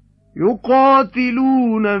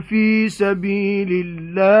يُقَاتِلُونَ فِي سَبِيلِ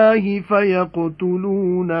اللَّهِ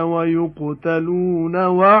فَيَقْتُلُونَ وَيُقْتَلُونَ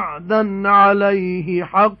وَعْدًا عَلَيْهِ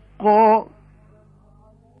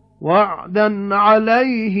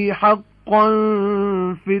حَقًّا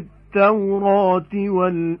في التوراة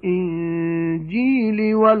والإنجيل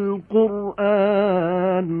والقرآن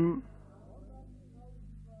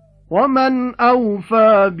ومن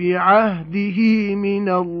أوفى بعهده من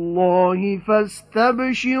الله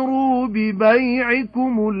فاستبشروا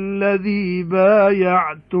ببيعكم الذي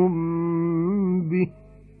بايعتم به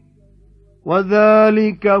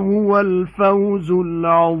وذلك هو الفوز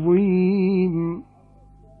العظيم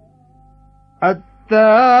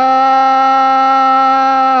التائبون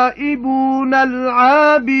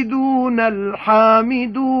العابدون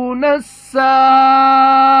الحامدون السائحون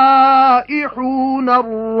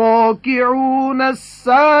الراكعون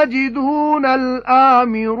الساجدون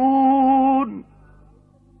الآمرون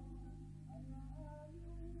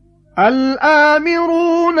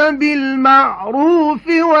بالمعروف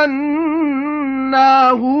والناهون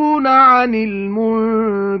عن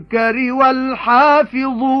المنكر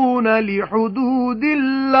والحافظون لحدود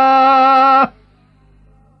الله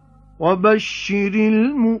وبشر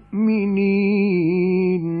المؤمنين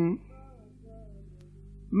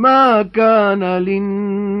ما كان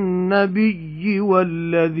للنبي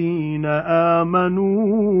والذين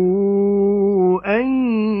آمنوا أن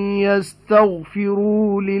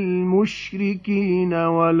يستغفروا للمشركين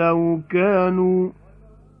ولو كانوا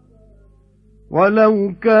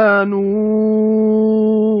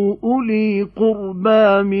أولي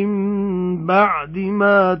قربى من بعد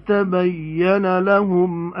ما تبين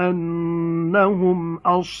لهم أنهم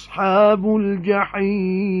أصحاب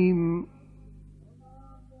الجحيم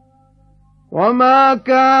وما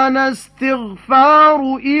كان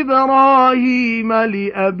استغفار إبراهيم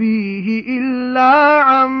لأبيه إلا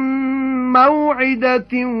عن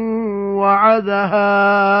موعدة وعدها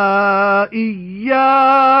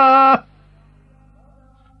إياه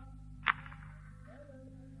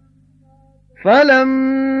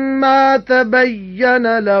فلما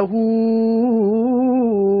تبين له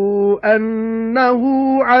أنه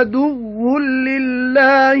عدو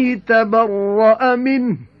لله تبرأ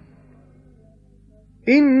منه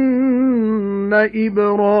إن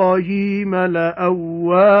إبراهيم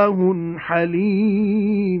لأواه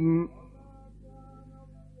حليم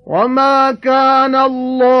وما كان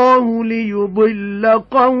الله ليضل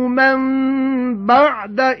قوما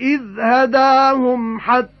بعد إذ هداهم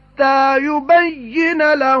حتى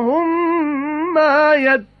يبين لهم ما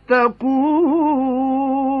يتقون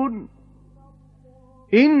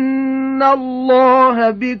إن الله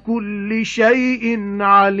بكل شيء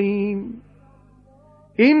عليم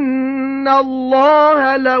إن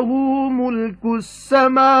الله له ملك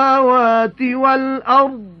السماوات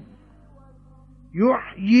والأرض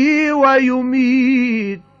يحيي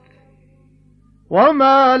ويميت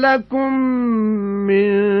وما لكم من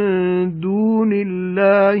دون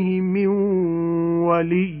الله من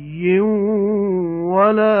ولي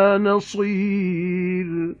ولا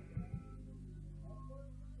نصير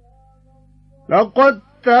لقد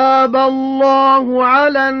تاب الله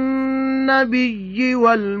على النبي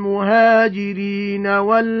والمهاجرين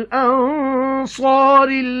والأنصار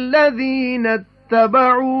الذين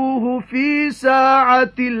اتبعوه في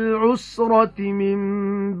ساعة العسرة من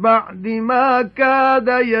بعد ما كاد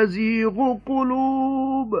يزيغ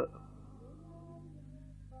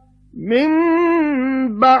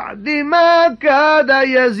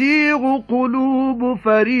قلوب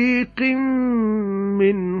فريق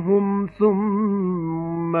منهم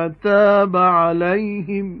ثم تاب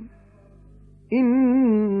عليهم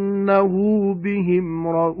إنه بهم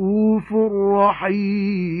رءوف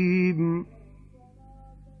رحيم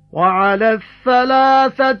وعلى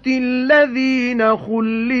الثلاثة الذين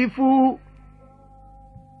خلفوا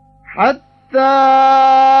حتى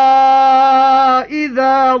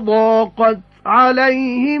إذا ضاقت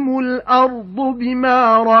عليهم الأرض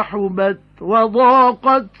بما رحبت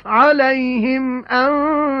وضاقت عليهم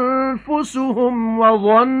أنفسهم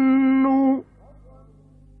وظنوا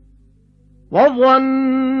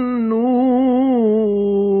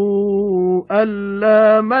أن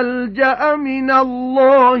لا ملجأ من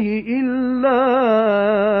الله إلا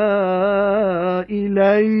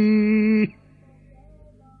إليه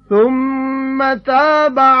ثم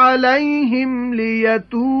تاب عليهم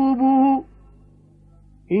ليتوبوا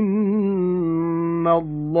إن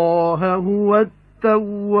الله هو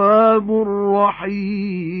التواب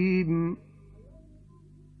الرحيم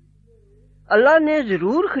اللہ نے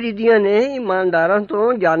ضرور خریدیاں نے ایمانداراں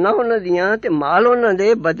تو جاناں انہاں دیاں تے مال انہاں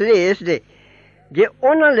دے بدلے اس دے جے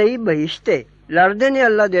انہاں لئی بہشتے لڑدے نے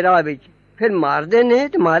اللہ دے راہ وچ پھر ماردے نے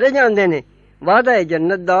تے مارے جاندے نے وعدہ ہے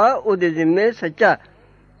جنت دا او دے ذمے سچا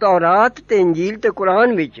تورات تے انجیل تے قرآن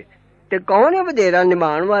وچ تے کون ہے ودیرا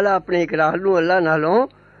نبھان والا اپنے اقرار نوں اللہ نالوں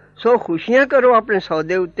سو خوشیاں کرو اپنے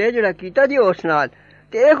سودے اُتے جڑا کیتا دی اس نال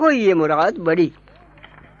تے ایہو ہی ہے مراد بڑی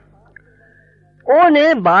او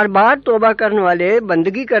نے بار بار توبہ کرنے والے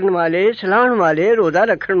بندگی کرنے والے سلان والے روزہ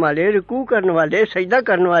رکھن والے رکوع کرنے والے سجدہ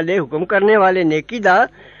کرنے والے حکم کرنے والے نیکی دا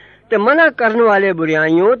تے منع کرنے والے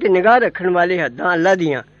بریائیوں تے نگاہ رکھن والے حداں اللہ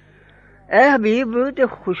دیاں اے حبیب تے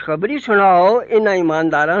خوشخبری سناؤ انہاں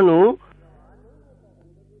ایمانداراں نوں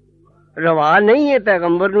ਰਵਾ ਨਹੀਂ ਹੈ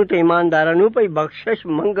ਪੈਗੰਬਰ ਨੂੰ ਤੇ ਇਮਾਨਦਾਰਾਂ ਨੂੰ ਭਈ ਬਖਸ਼ਿਸ਼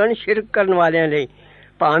ਮੰਗਣ ਸ਼ਿਰਕ ਕਰਨ ਵਾਲਿਆਂ ਲਈ,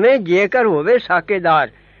 ਭਾਵੇਂ ਜੇਕਰ ਹੋਵੇ ਸਾਕੇਦਾਰ।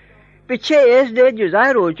 ਪਿੱਛੇ ਇਸ ਦੇ ਜੋ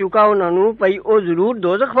ਜ਼ਾਹਿਰ ਹੋ ਚੁੱਕਾ ਉਹਨਾਂ ਨੂੰ ਭਈ ਉਹ ਜ਼ਰੂਰ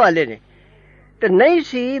ਦੋਜ਼ਖ ਵਾਲੇ ਨੇ। ਤੇ ਨਹੀਂ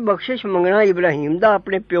ਸੀ ਬਖਸ਼ਿਸ਼ ਮੰਗਣਾ ਇਬਰਾਹੀਮ ਦਾ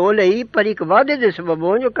ਆਪਣੇ ਪਿਓ ਲਈ, ਪਰ ਇੱਕ ਵਾਅਦੇ ਦੇ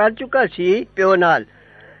ਸਬਬੋਂ ਜੋ ਕਰ ਚੁੱਕਾ ਸੀ ਪਿਓ ਨਾਲ।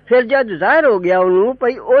 ਫਿਰ ਜਦ ਜ਼ਾਹਿਰ ਹੋ ਗਿਆ ਉਹਨੂੰ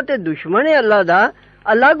ਭਈ ਉਹ ਤੇ ਦੁਸ਼ਮਣ ਹੈ ਅੱਲਾ ਦਾ,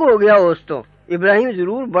 ਅਲੱਗ ਹੋ ਗਿਆ ਉਸ ਤੋਂ। ਇਬਰਾਹੀਮ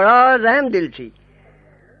ਜ਼ਰੂਰ ਬੜਾ ਰਹਿਮ ਦਿਲ ਸੀ,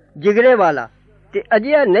 ਜਿਗਰੇ ਵਾਲਾ, ਤੇ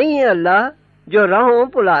ਅਜਿਹਾ ਨਹੀਂ ਹੈ ਅੱਲਾ ਜੋ ਰਾਹੋਂ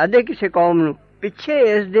ਭੁਲਾ ਦੇ ਕਿਸੇ ਕੌਮ ਨੂੰ।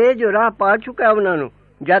 ਪਿੱਛੇ ਇਸ ਦੇ ਜੋ ਰਾਹ ਪਾ ਚੁੱਕਾ ਉਹਨਾਂ ਨੂੰ,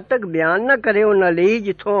 ਜਦ ਤੱਕ ਬਿਆਨ ਨਾ ਕਰੇ ਉਹਨਾਂ ਲਈ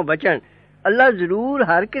ਜਿੱਥੋਂ ਬਚਣ। ਅੱਲਾ ਜ਼ਰੂਰ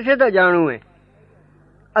ਹਰ ਕਿਸੇ ਦਾ ਜਾਣੂ ਹੈ।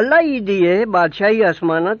 ਅੱਲਾ ਹੀ ਦੀ ਹੈ ਬਾਦਸ਼ਾਹੀ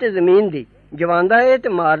ਆਸਮਾਨਾਂ ਤੇ ਜ਼ਮੀਨ ਦੀ, ਜਵਾਂਦਾ ਹੈ ਤੇ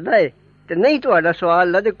ਮਾਰਦਾ ਹੈ, ਤੇ ਨਹੀਂ ਤੁਹਾਡਾ ਸਵਾਲ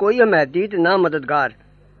ਅੱਲਾ ਤੇ ਕੋਈ ਹਮਾਇਤੀ ਤੇ ਨਾ ਮਦਦਗਾਰ।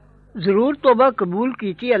 ਜ਼ਰੂਰ ਤੋਬਾ ਕਬੂਲ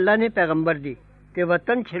ਕੀਤੀ ਅੱਲਾ ਨੇ ਪੈਗੰਬਰ ਦੀ, ਤੇ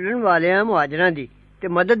ਵਤਨ ਛੱਡਣ ਵਾਲਿਆਂ ਮੁਹਾਜਰਾਂ ਦੀ, ਤੇ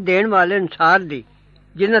ਮਦਦ ਦੇਣ ਵਾਲੇ ਅਨਸਾਰ ਦੀ,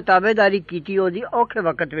 ਜਿਨ੍ਹਾਂ ਤਾਬੇਦਾਰੀ ਕੀਤੀ ਉਹਦੀ ਔਖੇ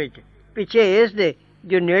ਵਕਤ ਵਿੱਚ। ਪਿੱਛੇ ਇਸ ਦੇ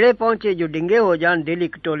ਜੋ ਨੇੜੇ ਪਹੁੰਚੇ, ਜੋ ਡਿੰਗੇ ਹੋ ਜਾਣ ਦਿਲ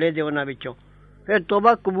ਇੱਕ ਟੋਲੇ ਦੇ ਉਹਨਾਂ ਵਿੱਚੋਂ। ਫਿਰ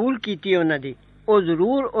ਤੋਬਾ ਕਬੂਲ ਕੀਤੀ ਉਹਨਾਂ ਦੀ, ਉਹ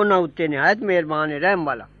ਜ਼ਰੂਰ ਉਹਨਾਂ ਉੱਤੇ ਨਿਹਾਇਤ ਮਿਹਰਬਾਨ ਹੈ, ਰਹਿਮ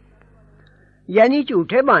ਵਾਲਾ। ਯਾਨੀ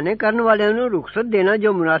ਝੂਠੇ ਬਹਾਨੇ ਕਰਨ ਵਾਲਿਆਂ ਨੂੰ ਰੁਖਸਤ ਦੇਣਾ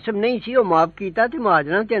ਜੋ ਮੁਨਾਸਿਬ ਨਹੀਂ ਸੀ ਉਹ ਮਾਫ ਕੀਤਾ, ਤੇ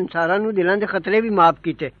ਮੁਹਾਜਰਾਂ ਤੇ ਅਨਸਾਰਾਂ ਨੂੰ ਦਿਲਾਂ ਦੇ ਖਤਰੇ ਵੀ ਮਾਫ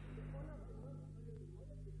ਕੀਤੇ।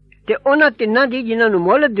 ਤੇ ਉਹਨਾਂ ਤਿੰਨਾਂ ਦੀ ਜਿਨ੍ਹਾਂ ਨੂੰ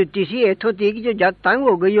ਮੋਹਲਤ ਦਿੱਤੀ ਸੀ ਇੱਥੋਂ ਤੀਕ ਜੋ ਜਦ ਤੰਗ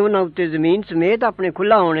ਹੋ ਗਈ ਉਹਨਾਂ ਉੱਤੇ ਜ਼ਮੀਨ ਸਮੇਤ ਆਪਣੇ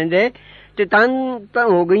ਖੁੱਲਾ ਹੋਣੇ ਦੇ, ਤੇ ਤੰਗ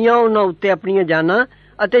ਹੋ ਗਈਆਂ ਉਹਨਾਂ ਉੱਤੇ ਆਪਣੀਆਂ ਜਾਨਾਂ,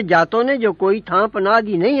 ਅਤੇ ਜਾਤੋਂ ਨੇ ਜੋ ਕੋਈ ਥਾਂ ਪਨਾਹ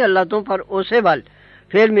ਦੀ ਨਹੀਂ ਅੱਲਾ ਤੋਂ ਪਰ ਉਸੇ ਵੱਲ।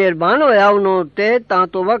 ਫਿਰ ਮਿਹਰਬਾਨ ਹੋਇਆ ਉਹਨਾਂ ਉੱਤੇ ਤਾਂ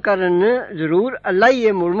ਤੋਬਾ ਕਰਨ। ਜ਼ਰੂਰ ਅੱਲਾ ਹੀ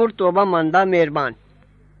ਇਹ ਮੁੜ ਤੋਬਾ ਮੰਨਦਾ ਮਿਹਰਬਾਨ।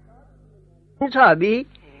 ਸਾਹਬੀ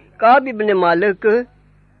ਕਾਬ ਇਬਨ ਮਾਲਿਕ,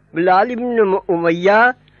 ਬਿਲਾਲ ਇਬਨ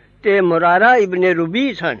ਉਮਈਆ ਤੇ ਮੁਰਾਰਾ ਇਬਨ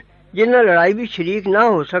ਰੁਬੀ ਸਨ, ਜਿਨ੍ਹਾਂ ਲੜਾਈ ਵਿੱਚ ਸ਼ਰੀਕ ਨਾ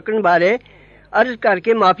ਹੋ ਸਕਣ ਬਾਰੇ ਅਰਜ਼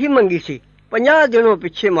ਕਰਕੇ ਮਾਫੀ ਮੰਗੀ ਸੀ। 50 ਦਿਨੋਂ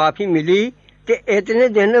ਪਿੱਛੇ ਮਾਫੀ ਮਿਲੀ ਤੇ ਇਤਨੇ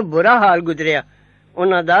ਦਿਨ ਬੁਰਾ ਹਾਲ ਗੁਜ਼ਰਿਆ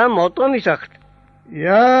ਉਹਨਾਂ ਦਾ, ਮੌਤੋਂ ਵੀ ਸਖਤ।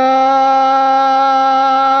 يا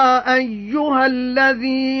أيها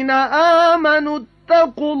الذين آمنوا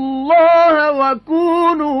اتقوا الله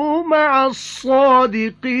وكونوا مع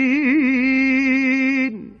الصادقين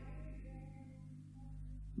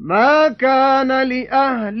ما كان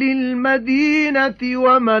لأهل المدينة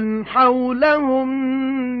ومن حولهم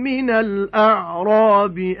من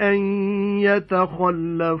الأعراب أن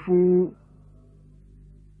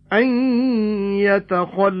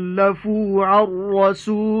يتخلفوا عن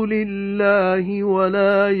رسول الله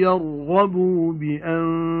ولا يرغبوا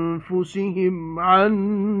بأنفسهم عن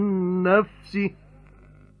نفسه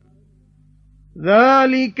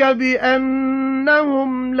ذلك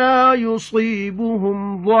بأنهم لا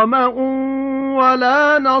يصيبهم ظمأ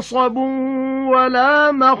ولا نصب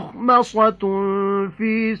ولا مخمصة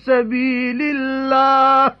في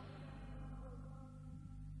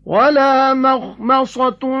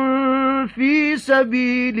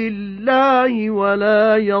سبيل الله ولا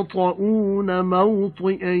يطؤون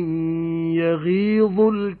موطئا يغيظ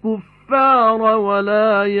الكفار ولا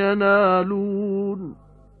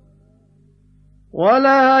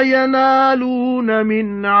ينالون من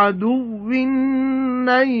عدو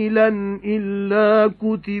نيلا إلا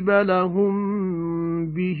كتب لهم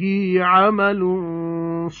به عمل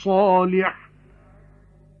صالح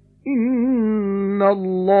إِنَّ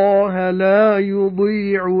اللَّهَ لَا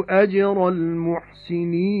يُضِيعُ أَجْرَ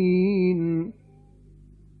الْمُحْسِنِينَ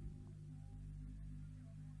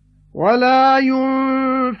وَلَا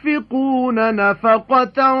يُنْفِقُونَ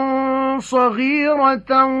نَفَقَةً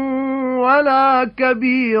صَغِيرَةً وَلَا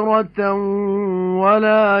كَبِيرَةً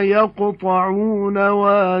وَلَا يَقْطَعُونَ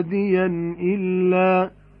وَادِيًا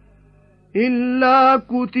إِلَّا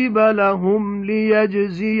كُتِبَ لَهُمْ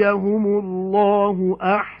لِيَجْزِيَهُمُ اللَّهُ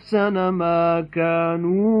أَحْسَنَ مَا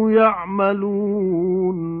كَانُوا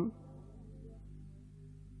يَعْمَلُونَ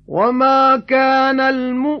وَمَا كَانَ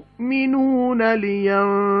الْمُؤْمِنُونَ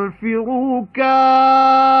لِيَنفِرُوا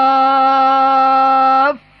كَافَّةً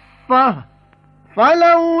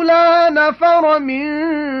فَلَوْلَا نَفَرَ مِن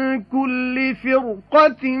كُلِّ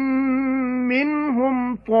فِرْقَةٍ مِّنْهُمْ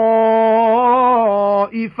طَائِفَةٌ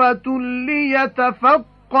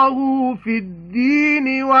لِيَتَفَقَّهُوا فِي الدِّينِ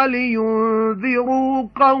وَلِيُنذِرُوا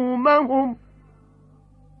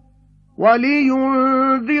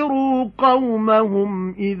قَوْمَهُمْ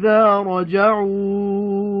إِذَا رَجَعُوا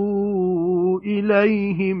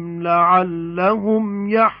إِلَيْهِمْ لَعَلَّهُمْ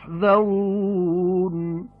يَحْذَرُونَ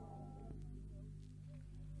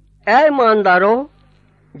ਐ ਇਮਾਨਦਾਰੋ,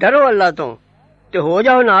 ਡਰੋ ਅੱਲਾ ਤੋਂ ਤੇ ਹੋ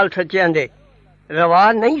ਜਾਓ ਨਾਲ ਸੱਚਿਆਂ ਦੇ।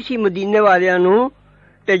 ਰਵਾ ਨਹੀਂ ਸੀ ਮਦੀਨੇ ਵਾਲਿਆਂ ਨੂੰ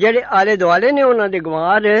ਤੇ ਜਿਹੜੇ ਆਲੇ ਦੁਆਲੇ ਨੇ ਉਹਨਾਂ ਦੇ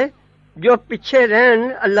ਗਵਾਰ ਜੋ ਪਿੱਛੇ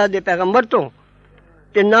ਰਹਿਣ ਅੱਲਾ ਦੇ ਪੈਗੰਬਰ ਤੋਂ,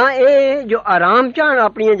 ਤੇ ਨਾ ਇਹ ਜੋ ਆਰਾਮ ਚਾਹਣ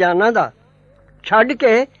ਆਪਣੀਆਂ ਜਾਨਾਂ ਦਾ ਛੱਡ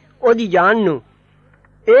ਕੇ ਉਹਦੀ ਜਾਨ ਨੂੰ।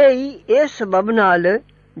 ਇਹ ਹੀ ਇਸ ਸਬਬ ਨਾਲ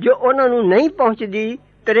जो उन्हां नूं नहीं पहुंचदी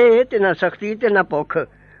तरे ते ना सख्ती ते ना भुख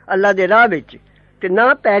अल्लाह दे राह विच ते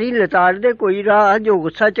ना पैरी लताड़दे कोई राह जो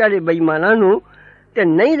गुस्सा चढ़े बेईमानां नूं ते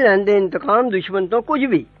नहीं लैंदे इंतकाम दुश्मन तो कुछ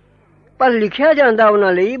भी पर लिखिया जांदा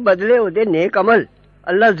उन्हां लई बदले ओहदे नेक अमल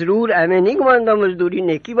अल्लाह जरूर एवें नहीं गवांदा मजदूरी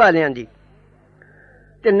नेकी वालियां दी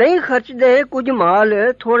ते नहीं खर्चदे कुछ माल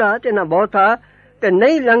थोड़ा ते ना बहुता ते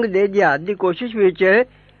नहीं लंघदे जिहाद दी कोशिश विच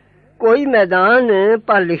कोई मैदान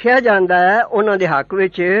पर लिखिया जांदा है उन्हां दे हक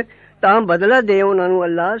विच तां बदला दे उन्हां नूं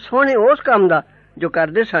अल्लाह सोहणे उस काम दा जो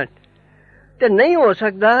करदे सन ते नहीं हो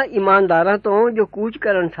सकदा ईमानदारां तो जो कूच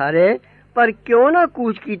करन सारे पर क्यों ना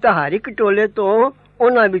कूच कीता हर एक टोले तो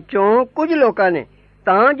उन्हां विचों कुछ लोकां ने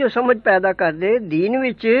तां जो समझ पैदा करदे दीन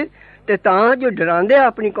विच ते तां जो डरांदे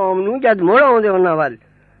अपनी कौम नूं जद मुड़ आउंदे उन्हां वल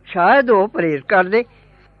शायद वो परहेज करदे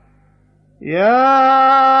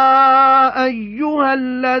يا أيها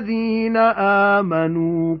الذين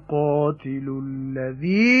آمنوا قاتلوا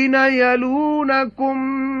الذين يلونكم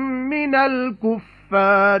من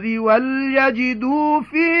الكفار وليجدوا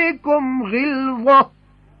فيكم غلظة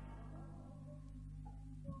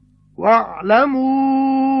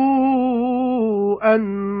واعلموا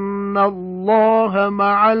أن الله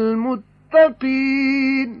مع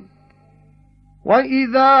المتقين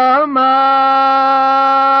وَإِذَا مَا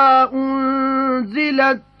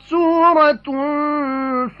أُنْزِلَتْ سُورَةٌ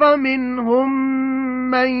فَمِنْهُمْ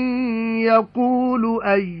مَنْ يَقُولُ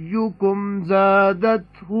أَيُّكُمْ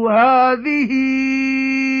زَادَتْهُ هَذِهِ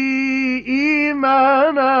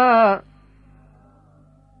إِيمَانًا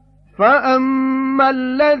فَأَمَّا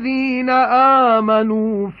الَّذِينَ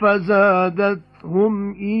آمَنُوا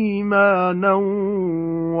فَزَادَتْهُمْ إِيمَانًا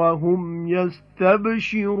وَهُمْ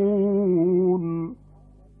يَسْتَبْشِرُونَ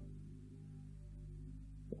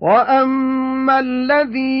وَأَمَّا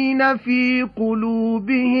الَّذِينَ فِي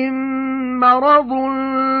قُلُوبِهِم مَّرَضٌ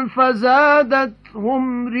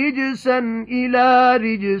فَزَادَتْهُمْ رِجْسًا إِلَى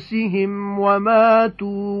رِجْسِهِمْ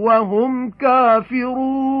وَمَاتُوا وَهُمْ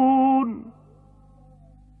كَافِرُونَ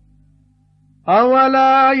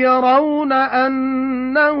أَوَلَا يَرَوْنَ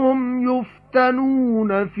أَنَّهُمْ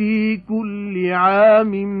يُفْتَنُونَ فِي كُلِّ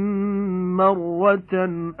عَامٍ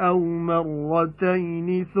مَّرَّةً أَوْ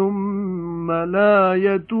مَرَّتَيْنِ ثُمَّ لَا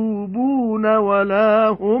يَتُوبُونَ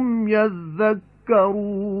وَلَا هُمْ يَذَّكَّرُونَ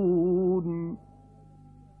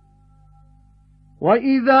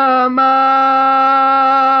وَإِذَا مَا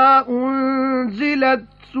أُنْزِلَتْ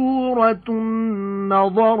سُورَةٌ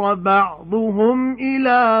نَظَرَ بَعْضُهُمْ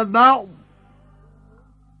إِلَى بَعْضٍ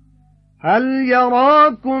هَلْ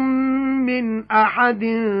يَرَاكُمْ مِنْ أَحَدٍ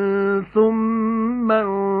ثُمَّ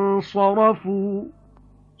انصَرَفُوا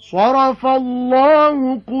صَرَفَ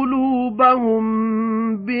اللَّهُ قُلُوبَهُم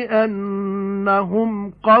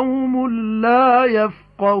بِأَنَّهُمْ قَوْمٌ لَّا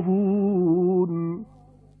يَفْقَهُونَ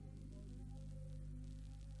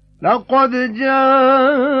لَقَدْ جَاءَكُمْ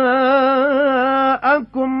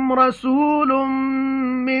رَسُولٌ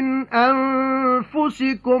مِّنْ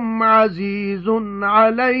أَنفُسِكُمْ عَزِيزٌ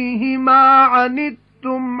عَلَيْهِ مَا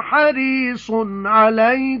عَنِتُّمْ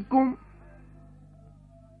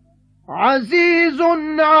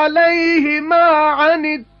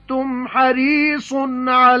حَرِيصٌ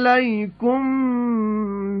عَلَيْكُمْ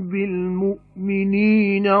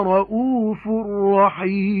بِالْمُؤْمِنِينَ رَءُوفٌ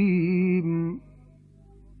رَّحِيمٌ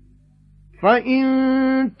فَإِن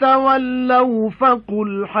تَوَلَّوْا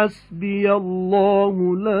فَقُلْ حَسْبِيَ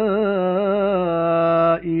اللَّهُ لَا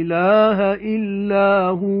إِلَٰهَ إِلَّا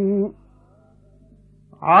هُوَ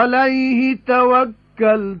عَلَيْهِ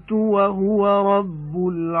تَوَكَّلْتُ وَهُوَ رَبُّ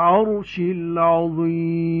الْعَرْشِ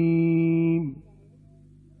الْعَظِيمِ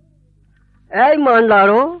ऐ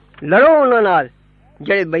ईमानदारो लड़ो उन्हां नाल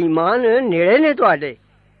ਜਿਹੜੇ ਬੇਈਮਾਨ ਨੇੜੇ ਨੇ ਤੁਹਾਡੇ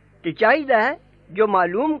ਤੇ ਚਾਹੀਦਾ ਹੈ ਜੋ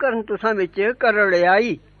ਮਾਲੂਮ ਕਰਨ ਤੁਸਾਂ ਵਿੱਚ ਕਰ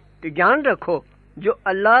ਰਿਆਈ ਤੇ ਜਾਣ ਰੱਖੋ ਜੋ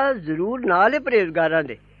ਅੱਲਾਹ ਜ਼ਰੂਰ ਨਾਲ ਪਰਹੇਜ਼ਗਾਰਾਂ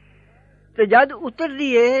ਦੇ ਤੇ ਜਦ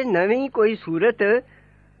ਉਤਰਦੀ ਏ ਨਵੀਂ ਕੋਈ ਸੂਰਤ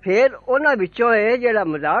ਫਿਰ ਉਹਨਾਂ ਵਿੱਚੋਂ ਏ ਜਿਹੜਾ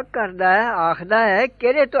ਮਜ਼ਾਕ ਕਰਦਾ ਹੈ ਆਖਦਾ ਹੈ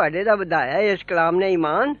ਕਿਹੜੇ ਤੁਹਾਡੇ ਦਾ ਵਧਾਇਆ ਇਸ ਕਲਾਮ ਨੇ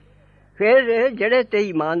ਈਮਾਨ ਫਿਰ ਜਿਹੜੇ ਤੇ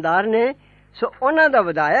ਈਮਾਨਦਾਰ ਨੇ ਸੋ ਉਹਨਾਂ ਦਾ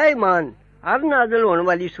ਵਧਾਇਆ ਈਮਾਨ ਹਰ ਨਾਜ਼ਲ ਹੋਣ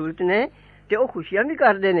ਵਾਲੀ ਸੂਰਤ ਨੇ ਤੇ ਉਹ ਖੁਸ਼ੀਆਂ ਵੀ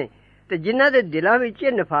ਕਰਦੇ ਨੇ ਤੇ ਜਿਨ੍ਹਾਂ ਦੇ ਦਿਲਾਂ ਵਿੱਚ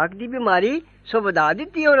ਨਿਫਾਕ ਦੀ ਬਿਮਾਰੀ ਸੋ ਵਧਾ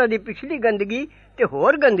ਦਿੱਤੀ ਉਹਨਾਂ ਦੀ ਪਿਛਲੀ ਗੰਦਗੀ ਤੇ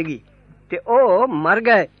ਹੋਰ ਗੰਦਗੀ ਤੇ ਉਹ ਮਰ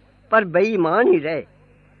ਗਏ ਪਰ ਬੇਈਮਾਨ ਹੀ ਰਹੇ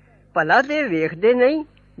ਭਲਾ ਤੇ ਵੇਖਦੇ ਨਹੀਂ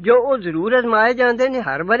ਜੋ ਉਹ ਜ਼ਰੂਰ ਅਜ਼ਮਾਏ ਜਾਂਦੇ ਨੇ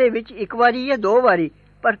ਹਰ ਵਰੇ ਵਿੱਚ ਇੱਕ ਵਾਰੀ ਜਾਂ ਦੋ ਵਾਰੀ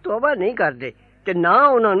ਪਰ ਤੋਬਾ ਨਹੀਂ ਕਰਦੇ ਤੇ ਨਾ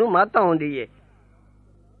ਉਹਨਾਂ ਨੂੰ ਮੱਤ ਆਉਂਦੀ ਏ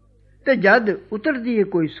ਤੇ ਜਦ ਉਤਰਦੀ ਏ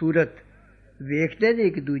ਕੋਈ ਸੂਰਤ ਵੇਖਦੇ ਨੇ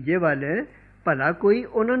ਇੱਕ ਦੂਜੇ ਵੱਲ ਭਲਾ ਕੋਈ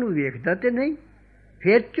ਉਹਨਾਂ ਨੂੰ ਵੇਖਦਾ ਤੇ ਨਹੀਂ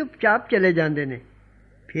ਫਿਰ ਚੁੱਪਚਾਪ ਚਲੇ ਜਾਂਦੇ ਨੇ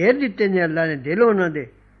ਫੇਰ ਦਿੱਤੇ ਨੇ ਅੱਲਾ ਨੇ ਦਿਲ ਉਹਨਾਂ ਦੇ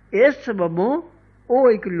ਇਸ ਸਬਬੋਂ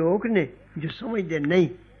ਉਹ ਇੱਕ ਲੋਕ ਨੇ ਜੋ ਸਮਝਦੇ ਨਹੀਂ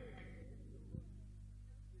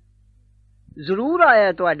ਜ਼ਰੂਰ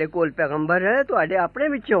ਆਇਆ ਤੁਹਾਡੇ ਕੋਲ ਪੈਗੰਬਰ ਤੁਹਾਡੇ ਆਪਣੇ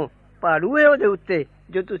ਵਿੱਚੋਂ ਭਾਰੂ ਹੈ ਉਹਦੇ ਉੱਤੇ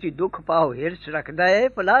ਜੋ ਤੁਸੀਂ ਦੁੱਖ ਪਾਓ ਹਿਰਸ ਰੱਖਦਾ ਹੈ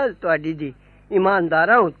ਭਲਾ ਤੁਹਾਡੀ ਦੀ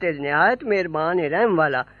ਈਮਾਨਦਾਰਾਂ ਉੱਤੇ ਨਿਹਾਇਤ ਮਿਹਰਬਾਨ ਹੈ ਰਹਿਮ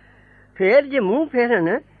ਵਾਲਾ ਫੇਰ ਜੇ ਮੂੰਹ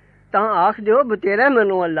ਫੇਰਨ ਤਾਂ ਆਖ ਦਿਓ ਬਤੇਰਾ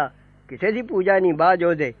ਮੈਨੂੰ ਅੱਲਾ ਕਿਸੇ ਦੀ ਪੂਜਾ ਨਹੀਂ ਬਾਜ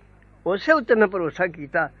ਉਹਦੇ ਉਸੇ ਉੱਤੇ ਮੈਂ ਭਰੋਸਾ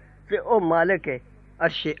ਕੀਤਾ ਤੇ ਉਹ ਮਾਲਕ ਹੈ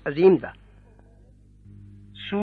ਅਰਸ਼ ਅਜ਼ੀਮ ਦਾ